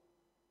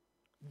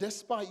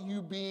 Despite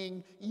you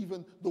being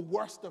even the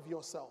worst of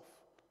yourself,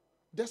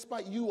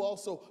 despite you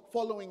also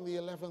following the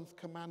 11th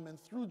commandment,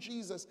 through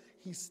Jesus,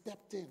 he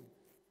stepped in.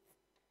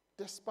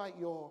 Despite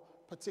your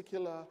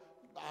particular,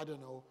 I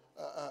don't know,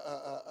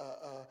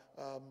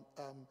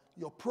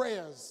 your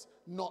prayers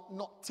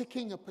not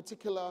ticking a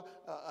particular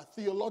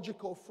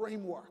theological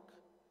framework.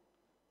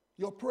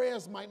 Your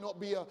prayers might not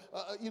be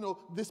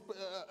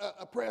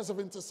prayers of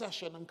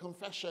intercession and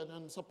confession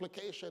and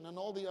supplication and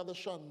all the other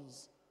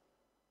shuns.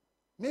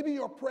 Maybe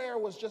your prayer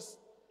was just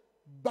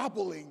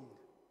babbling,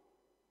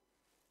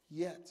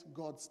 yet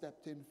God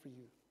stepped in for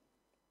you.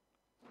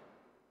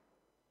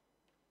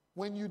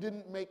 When you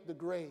didn't make the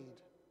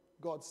grade,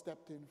 God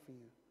stepped in for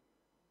you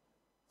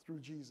through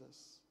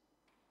Jesus.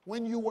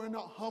 When you were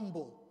not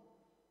humble,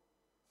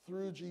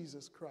 through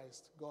Jesus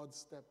Christ, God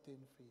stepped in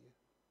for you.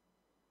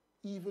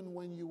 Even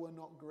when you were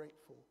not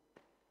grateful,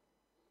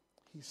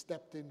 he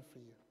stepped in for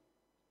you.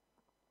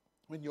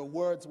 When your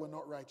words were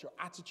not right, your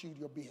attitude,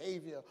 your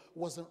behavior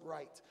wasn't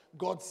right,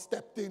 God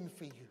stepped in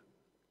for you.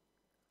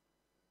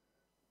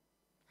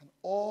 And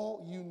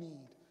all you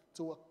need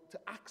to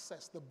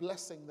access the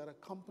blessing that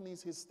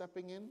accompanies his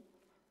stepping in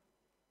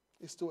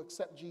is to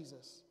accept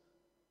Jesus,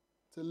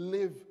 to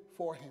live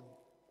for him,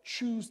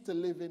 choose to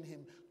live in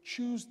him,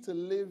 choose to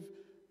live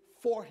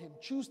for him,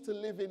 choose to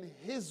live in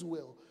his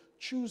will,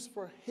 choose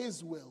for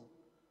his will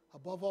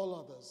above all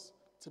others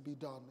to be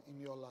done in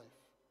your life.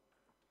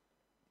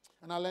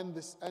 And I'll end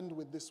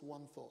with this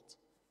one thought.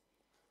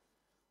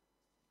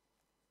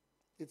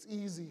 It's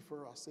easy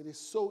for us, it is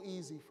so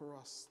easy for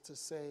us to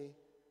say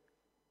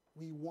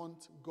we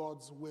want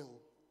God's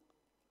will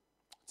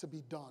to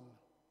be done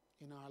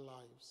in our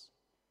lives.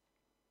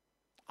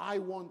 I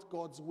want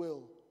God's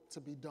will to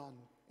be done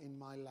in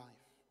my life.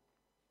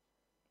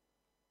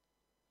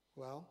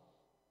 Well,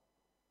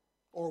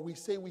 or we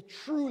say we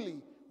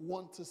truly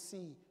want to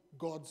see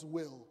God's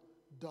will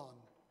done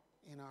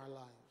in our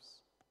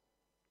lives.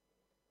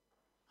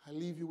 I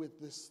leave you with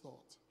this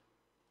thought.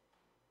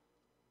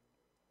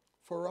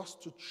 For us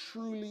to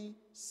truly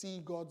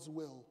see God's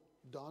will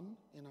done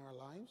in our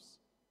lives,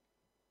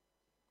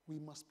 we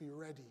must be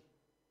ready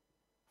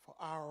for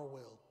our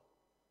will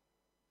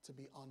to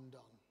be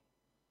undone.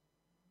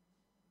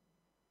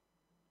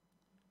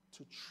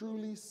 To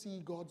truly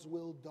see God's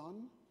will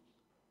done,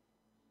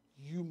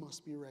 you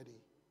must be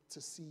ready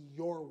to see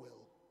your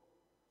will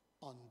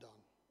undone.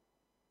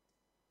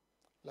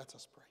 Let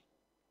us pray.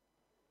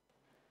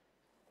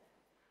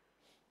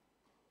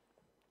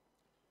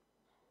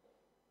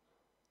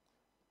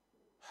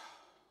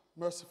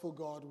 Merciful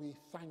God, we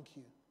thank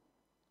you.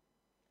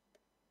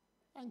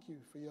 Thank you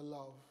for your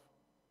love,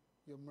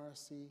 your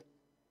mercy,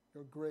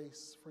 your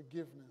grace,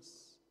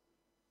 forgiveness.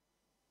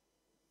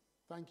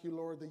 Thank you,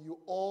 Lord, that you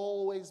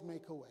always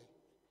make a way.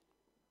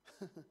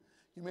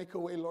 You make a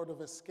way, Lord,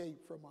 of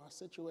escape from our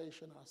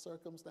situation, our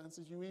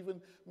circumstances. You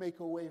even make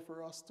a way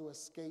for us to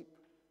escape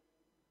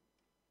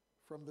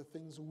from the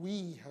things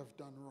we have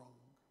done wrong.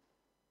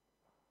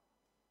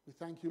 We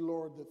thank you,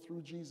 Lord, that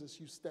through Jesus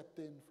you stepped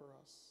in for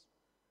us.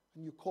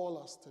 And you call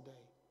us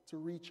today to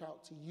reach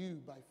out to you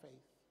by faith.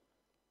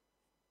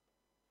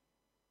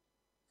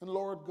 And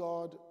Lord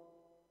God,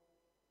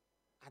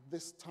 at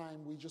this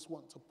time we just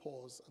want to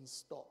pause and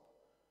stop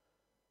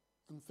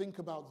and think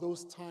about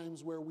those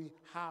times where we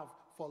have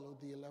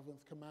followed the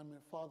 11th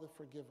commandment. Father,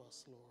 forgive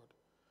us, Lord.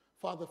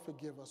 Father,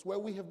 forgive us. Where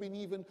we have been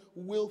even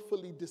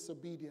willfully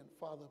disobedient,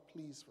 Father,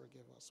 please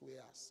forgive us, we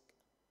ask.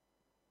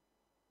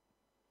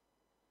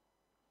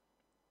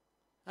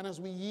 And as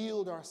we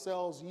yield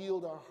ourselves,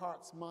 yield our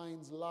hearts,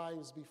 minds,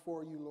 lives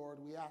before you, Lord,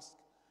 we ask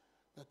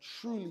that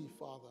truly,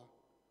 Father,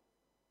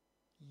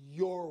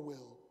 your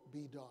will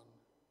be done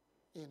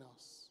in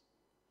us.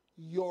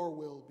 Your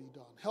will be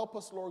done. Help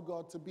us, Lord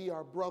God, to be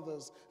our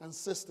brothers and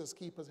sisters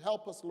keepers.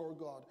 Help us, Lord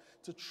God,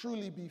 to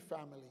truly be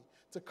family,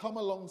 to come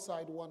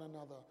alongside one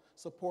another,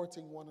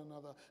 supporting one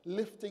another,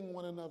 lifting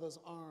one another's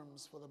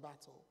arms for the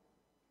battle,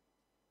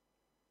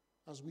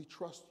 as we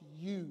trust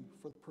you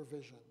for the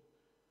provision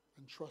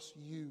and trust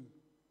you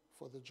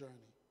for the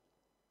journey.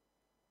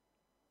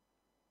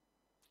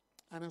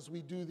 And as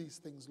we do these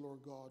things, Lord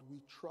God,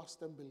 we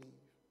trust and believe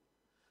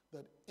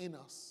that in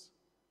us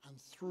and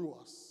through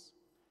us,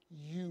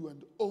 you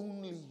and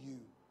only you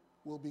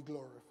will be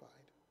glorified.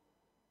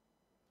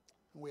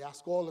 And we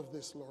ask all of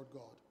this, Lord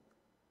God,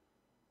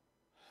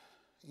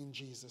 in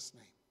Jesus'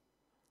 name.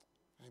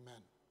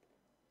 Amen.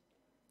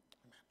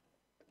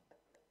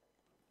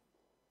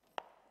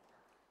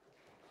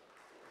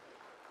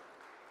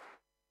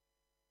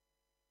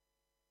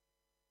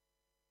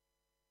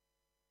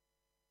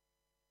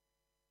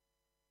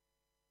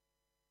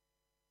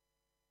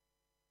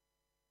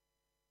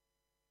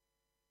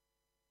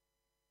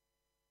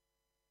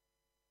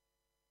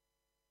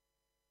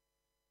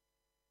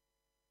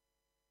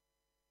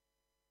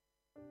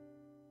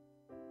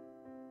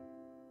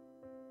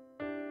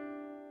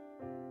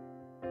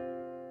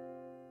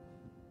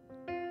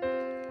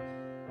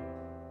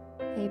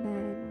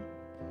 Amen.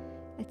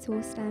 Let's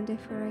all stand if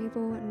we're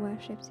able and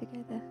worship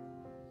together.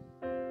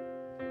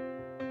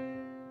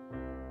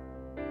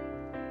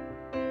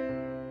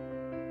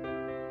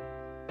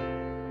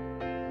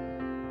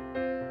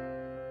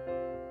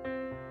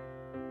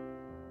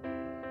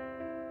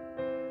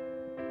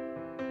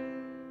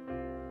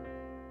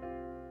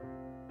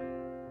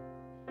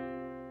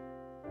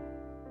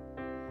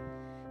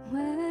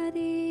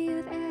 Worthy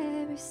of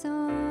every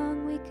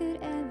song we could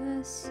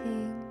ever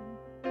sing,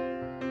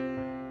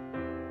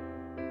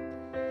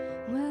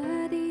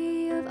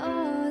 worthy of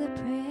all the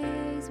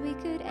praise we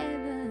could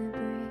ever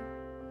bring,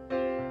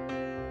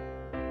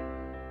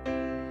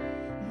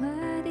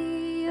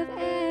 worthy of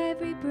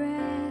every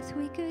breath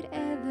we could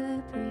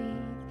ever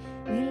breathe.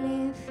 We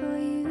live for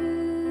you,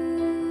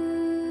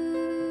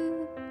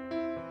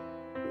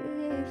 we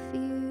live for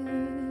you,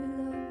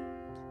 Lord.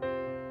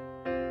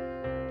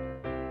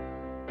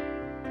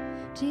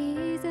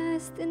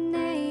 Jesus, the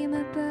name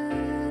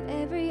above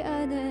every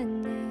other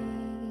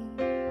name.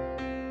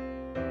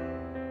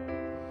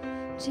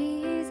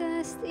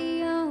 Jesus,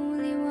 the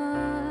only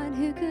one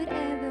who could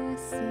ever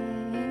save.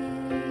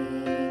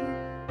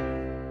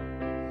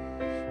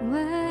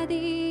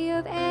 Worthy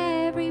of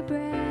every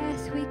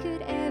breath we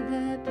could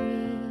ever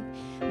breathe.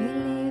 We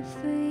live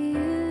for you.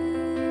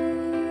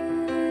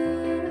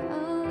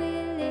 Oh, we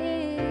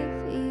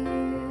live for you,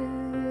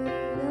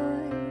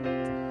 Lord.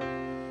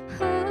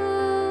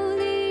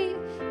 Holy,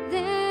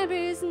 there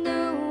is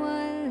no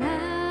one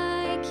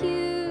like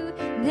you.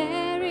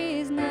 There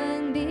is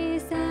none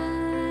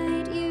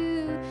beside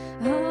you.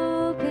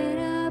 Open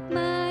up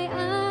my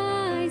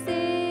eyes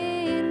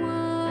in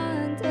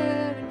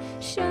wonder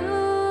and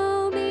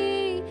show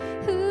me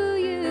who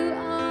you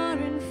are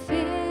and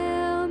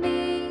fill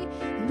me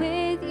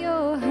with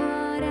your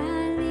heart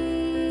and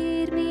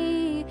lead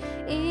me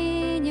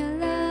in your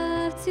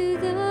love to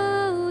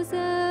those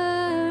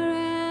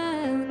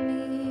around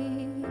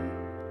me.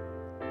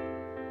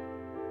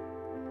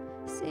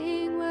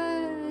 Sing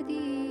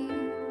worthy,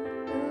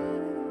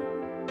 Lord.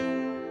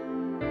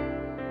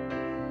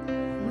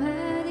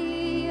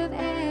 Worthy of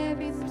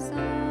every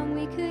song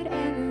we could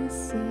ever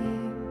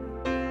sing.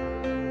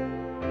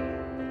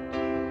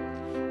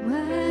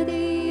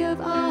 Worthy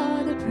of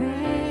all the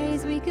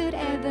praise we could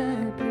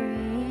ever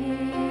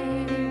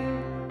bring.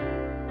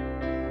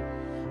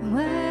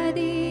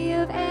 Worthy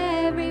of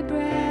every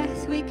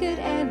breath we could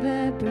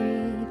ever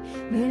breathe.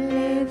 We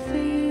live for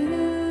you.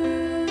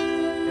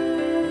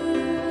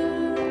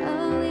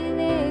 Oh, we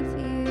live for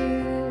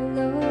you,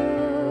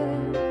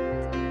 Lord.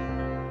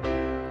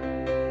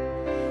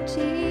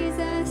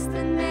 Jesus,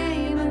 the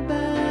name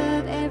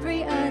above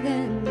every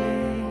other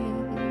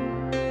name.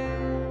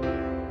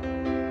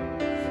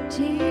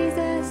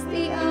 Jesus,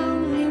 the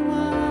only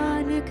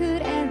one who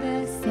could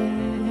ever save.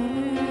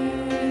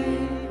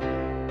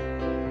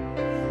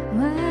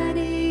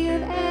 Worthy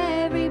of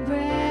every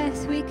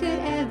breath we could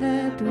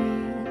ever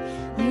breathe.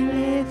 We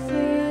live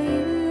for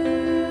you.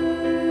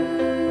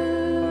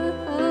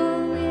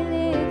 Oh, we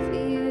live for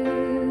you.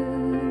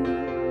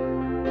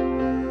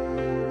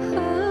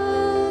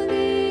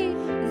 Holy,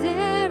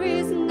 there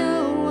is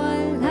no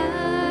one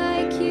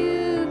like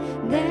you.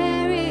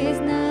 There is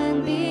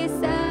none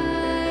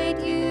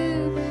beside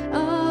you.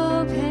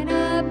 Open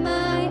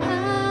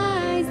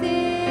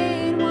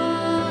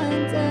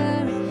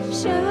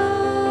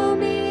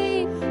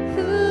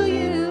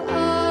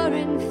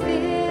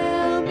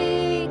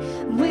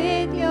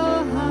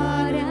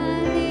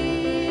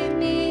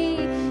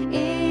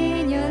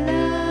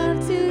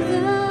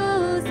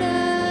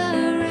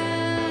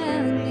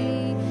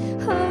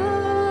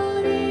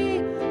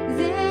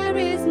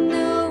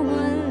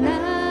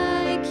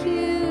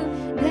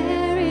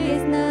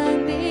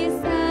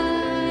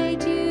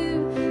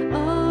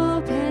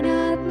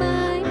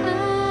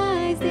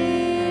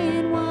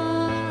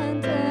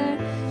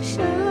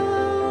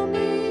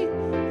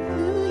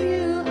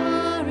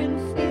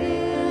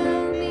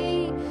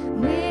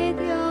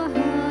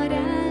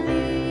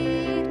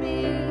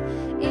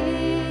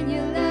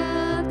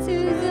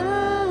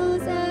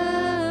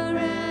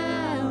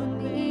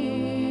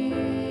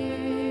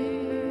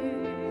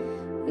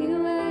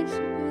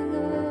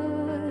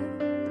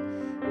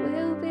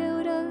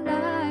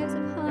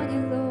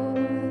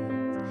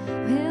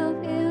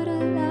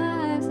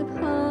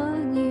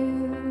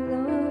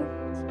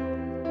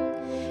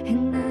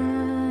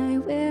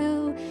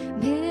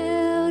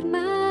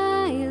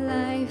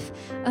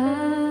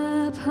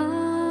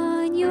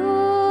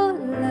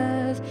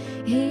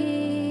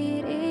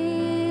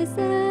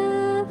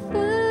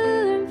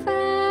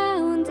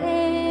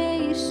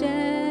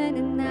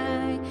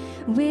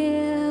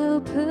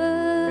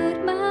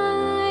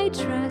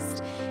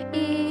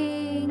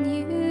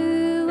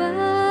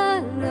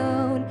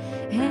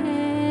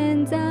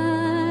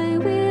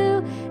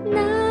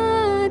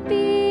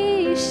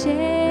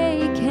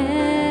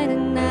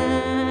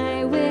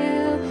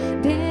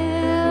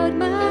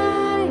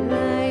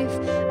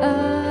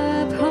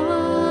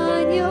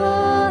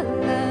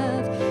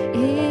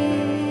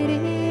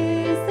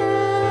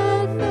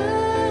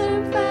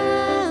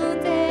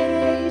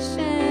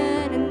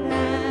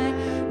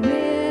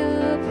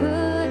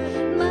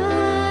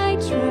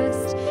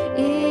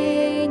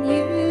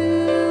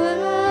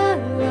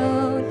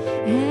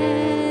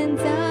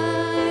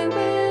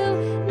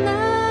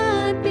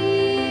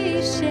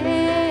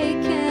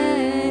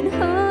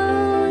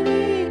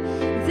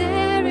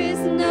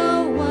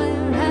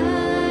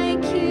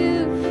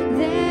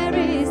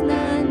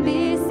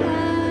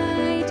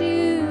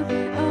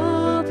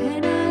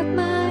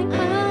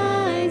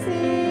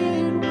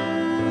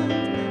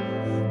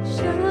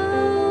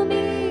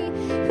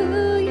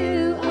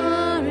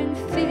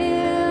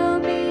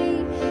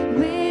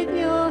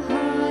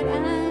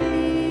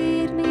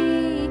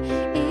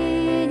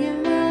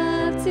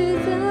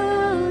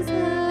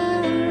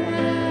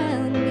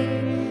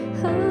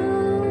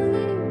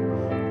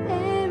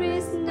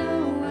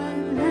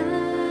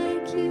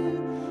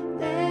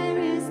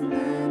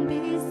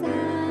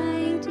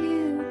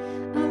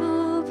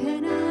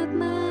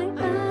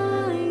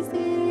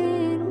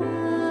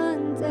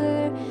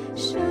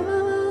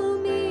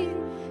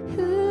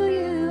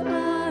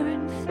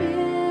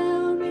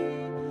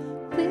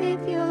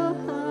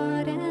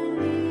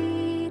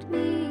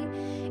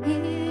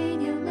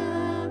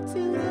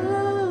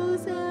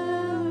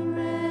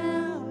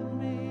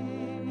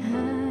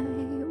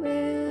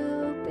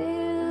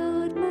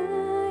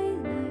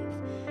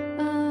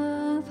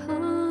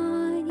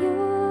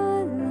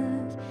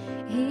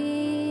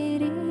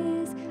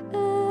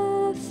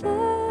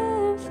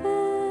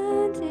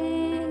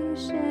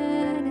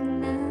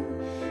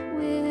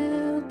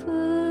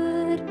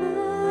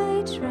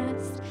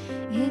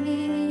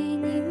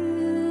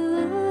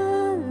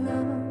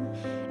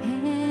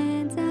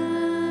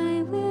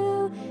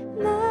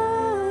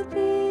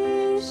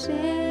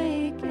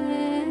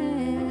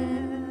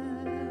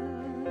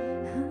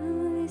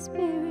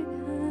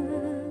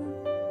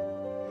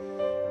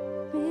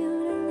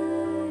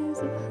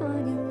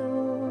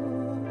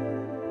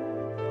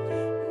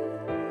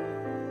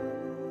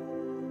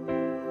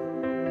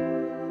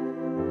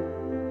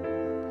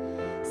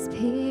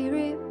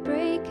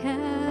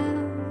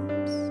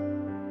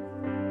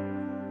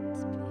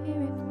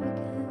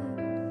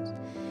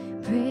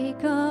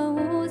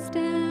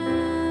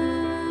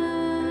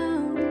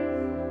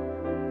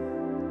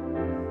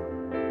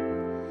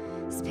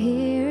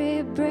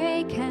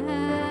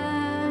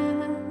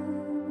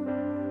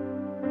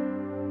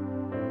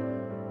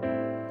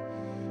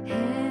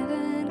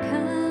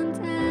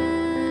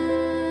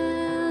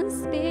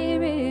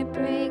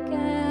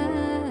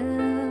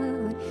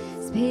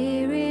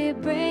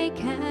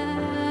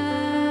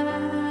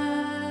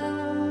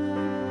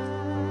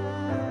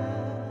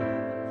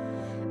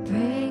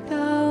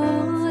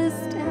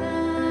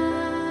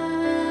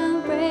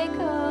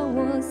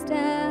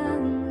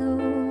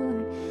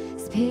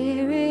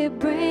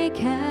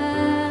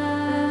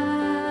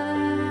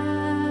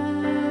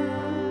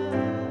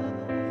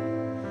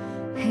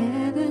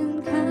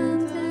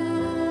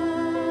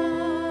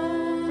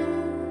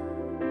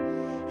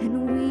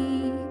and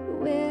we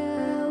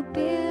will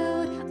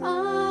build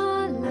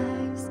our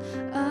lives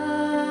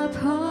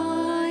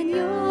upon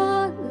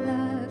your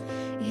love.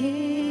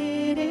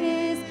 It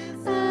is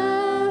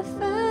a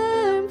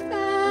firm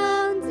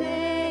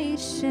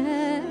foundation,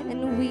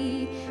 and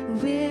we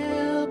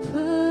will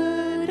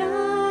put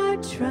our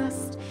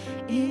trust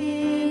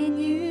in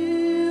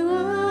you,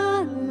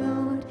 our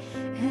Lord,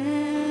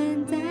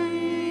 and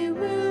they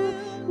will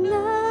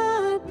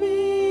not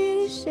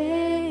be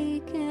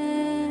shaken.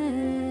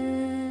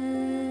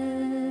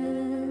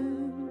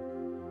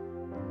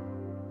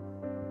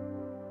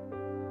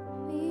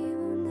 We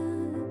will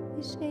not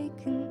be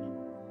shaken.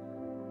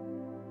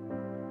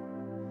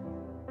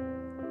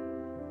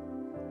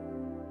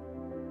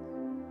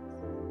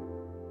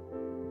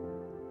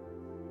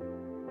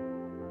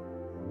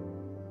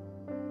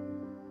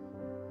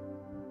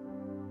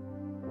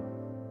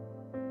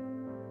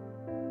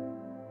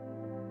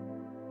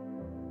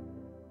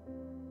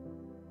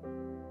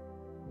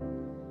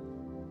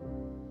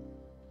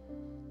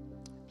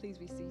 Please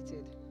be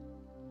seated.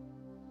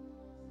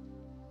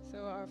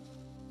 So our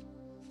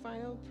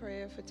final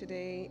prayer for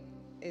today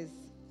is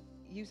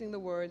using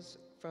some words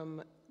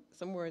from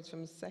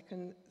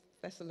 2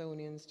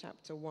 Thessalonians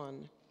chapter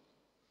 1.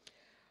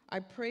 I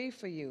pray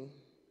for you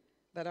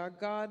that our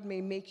God may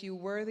make you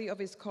worthy of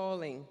his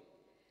calling,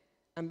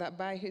 and that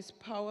by his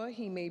power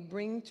he may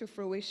bring to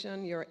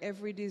fruition your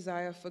every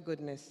desire for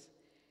goodness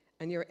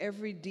and your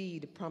every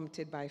deed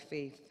prompted by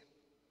faith.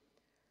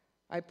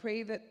 I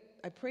pray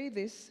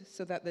this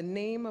so that the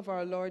name of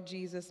our Lord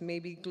Jesus may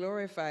be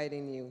glorified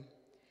in you,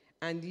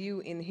 and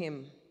you in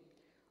him,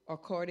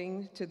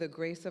 according to the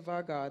grace of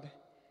our God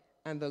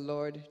and the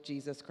Lord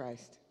Jesus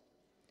Christ.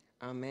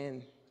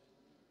 Amen.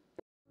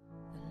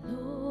 The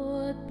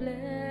Lord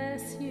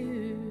bless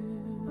you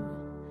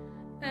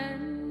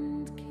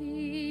and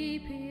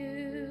keep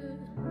you.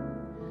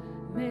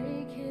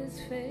 Make his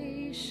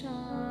face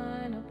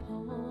shine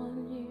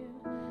upon you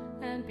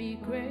and be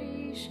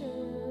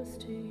gracious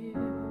to you.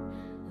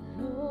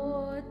 The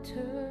Lord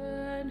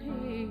turn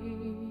his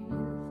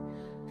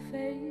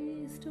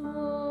face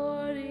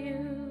toward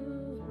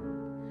you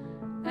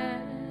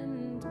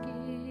and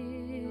give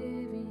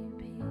you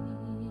peace.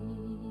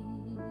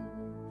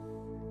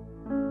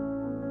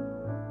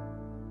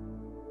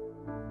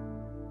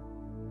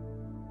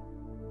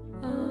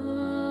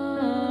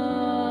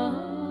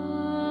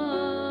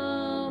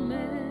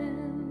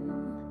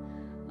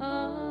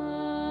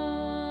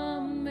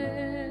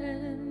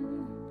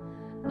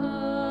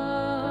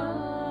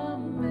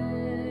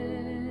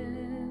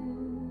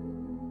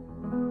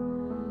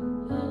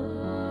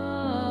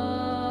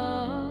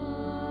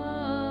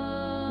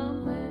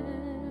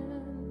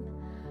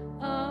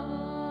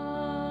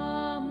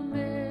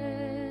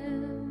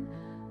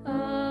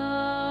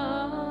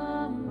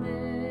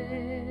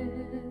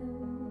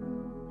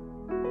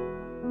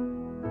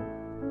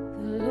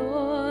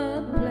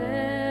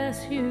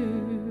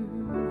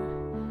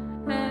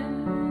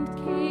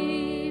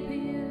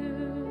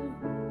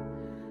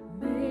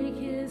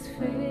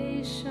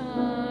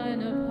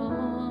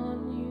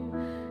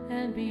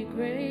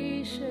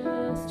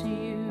 Gracious to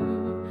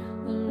you,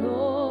 the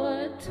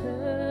Lord turn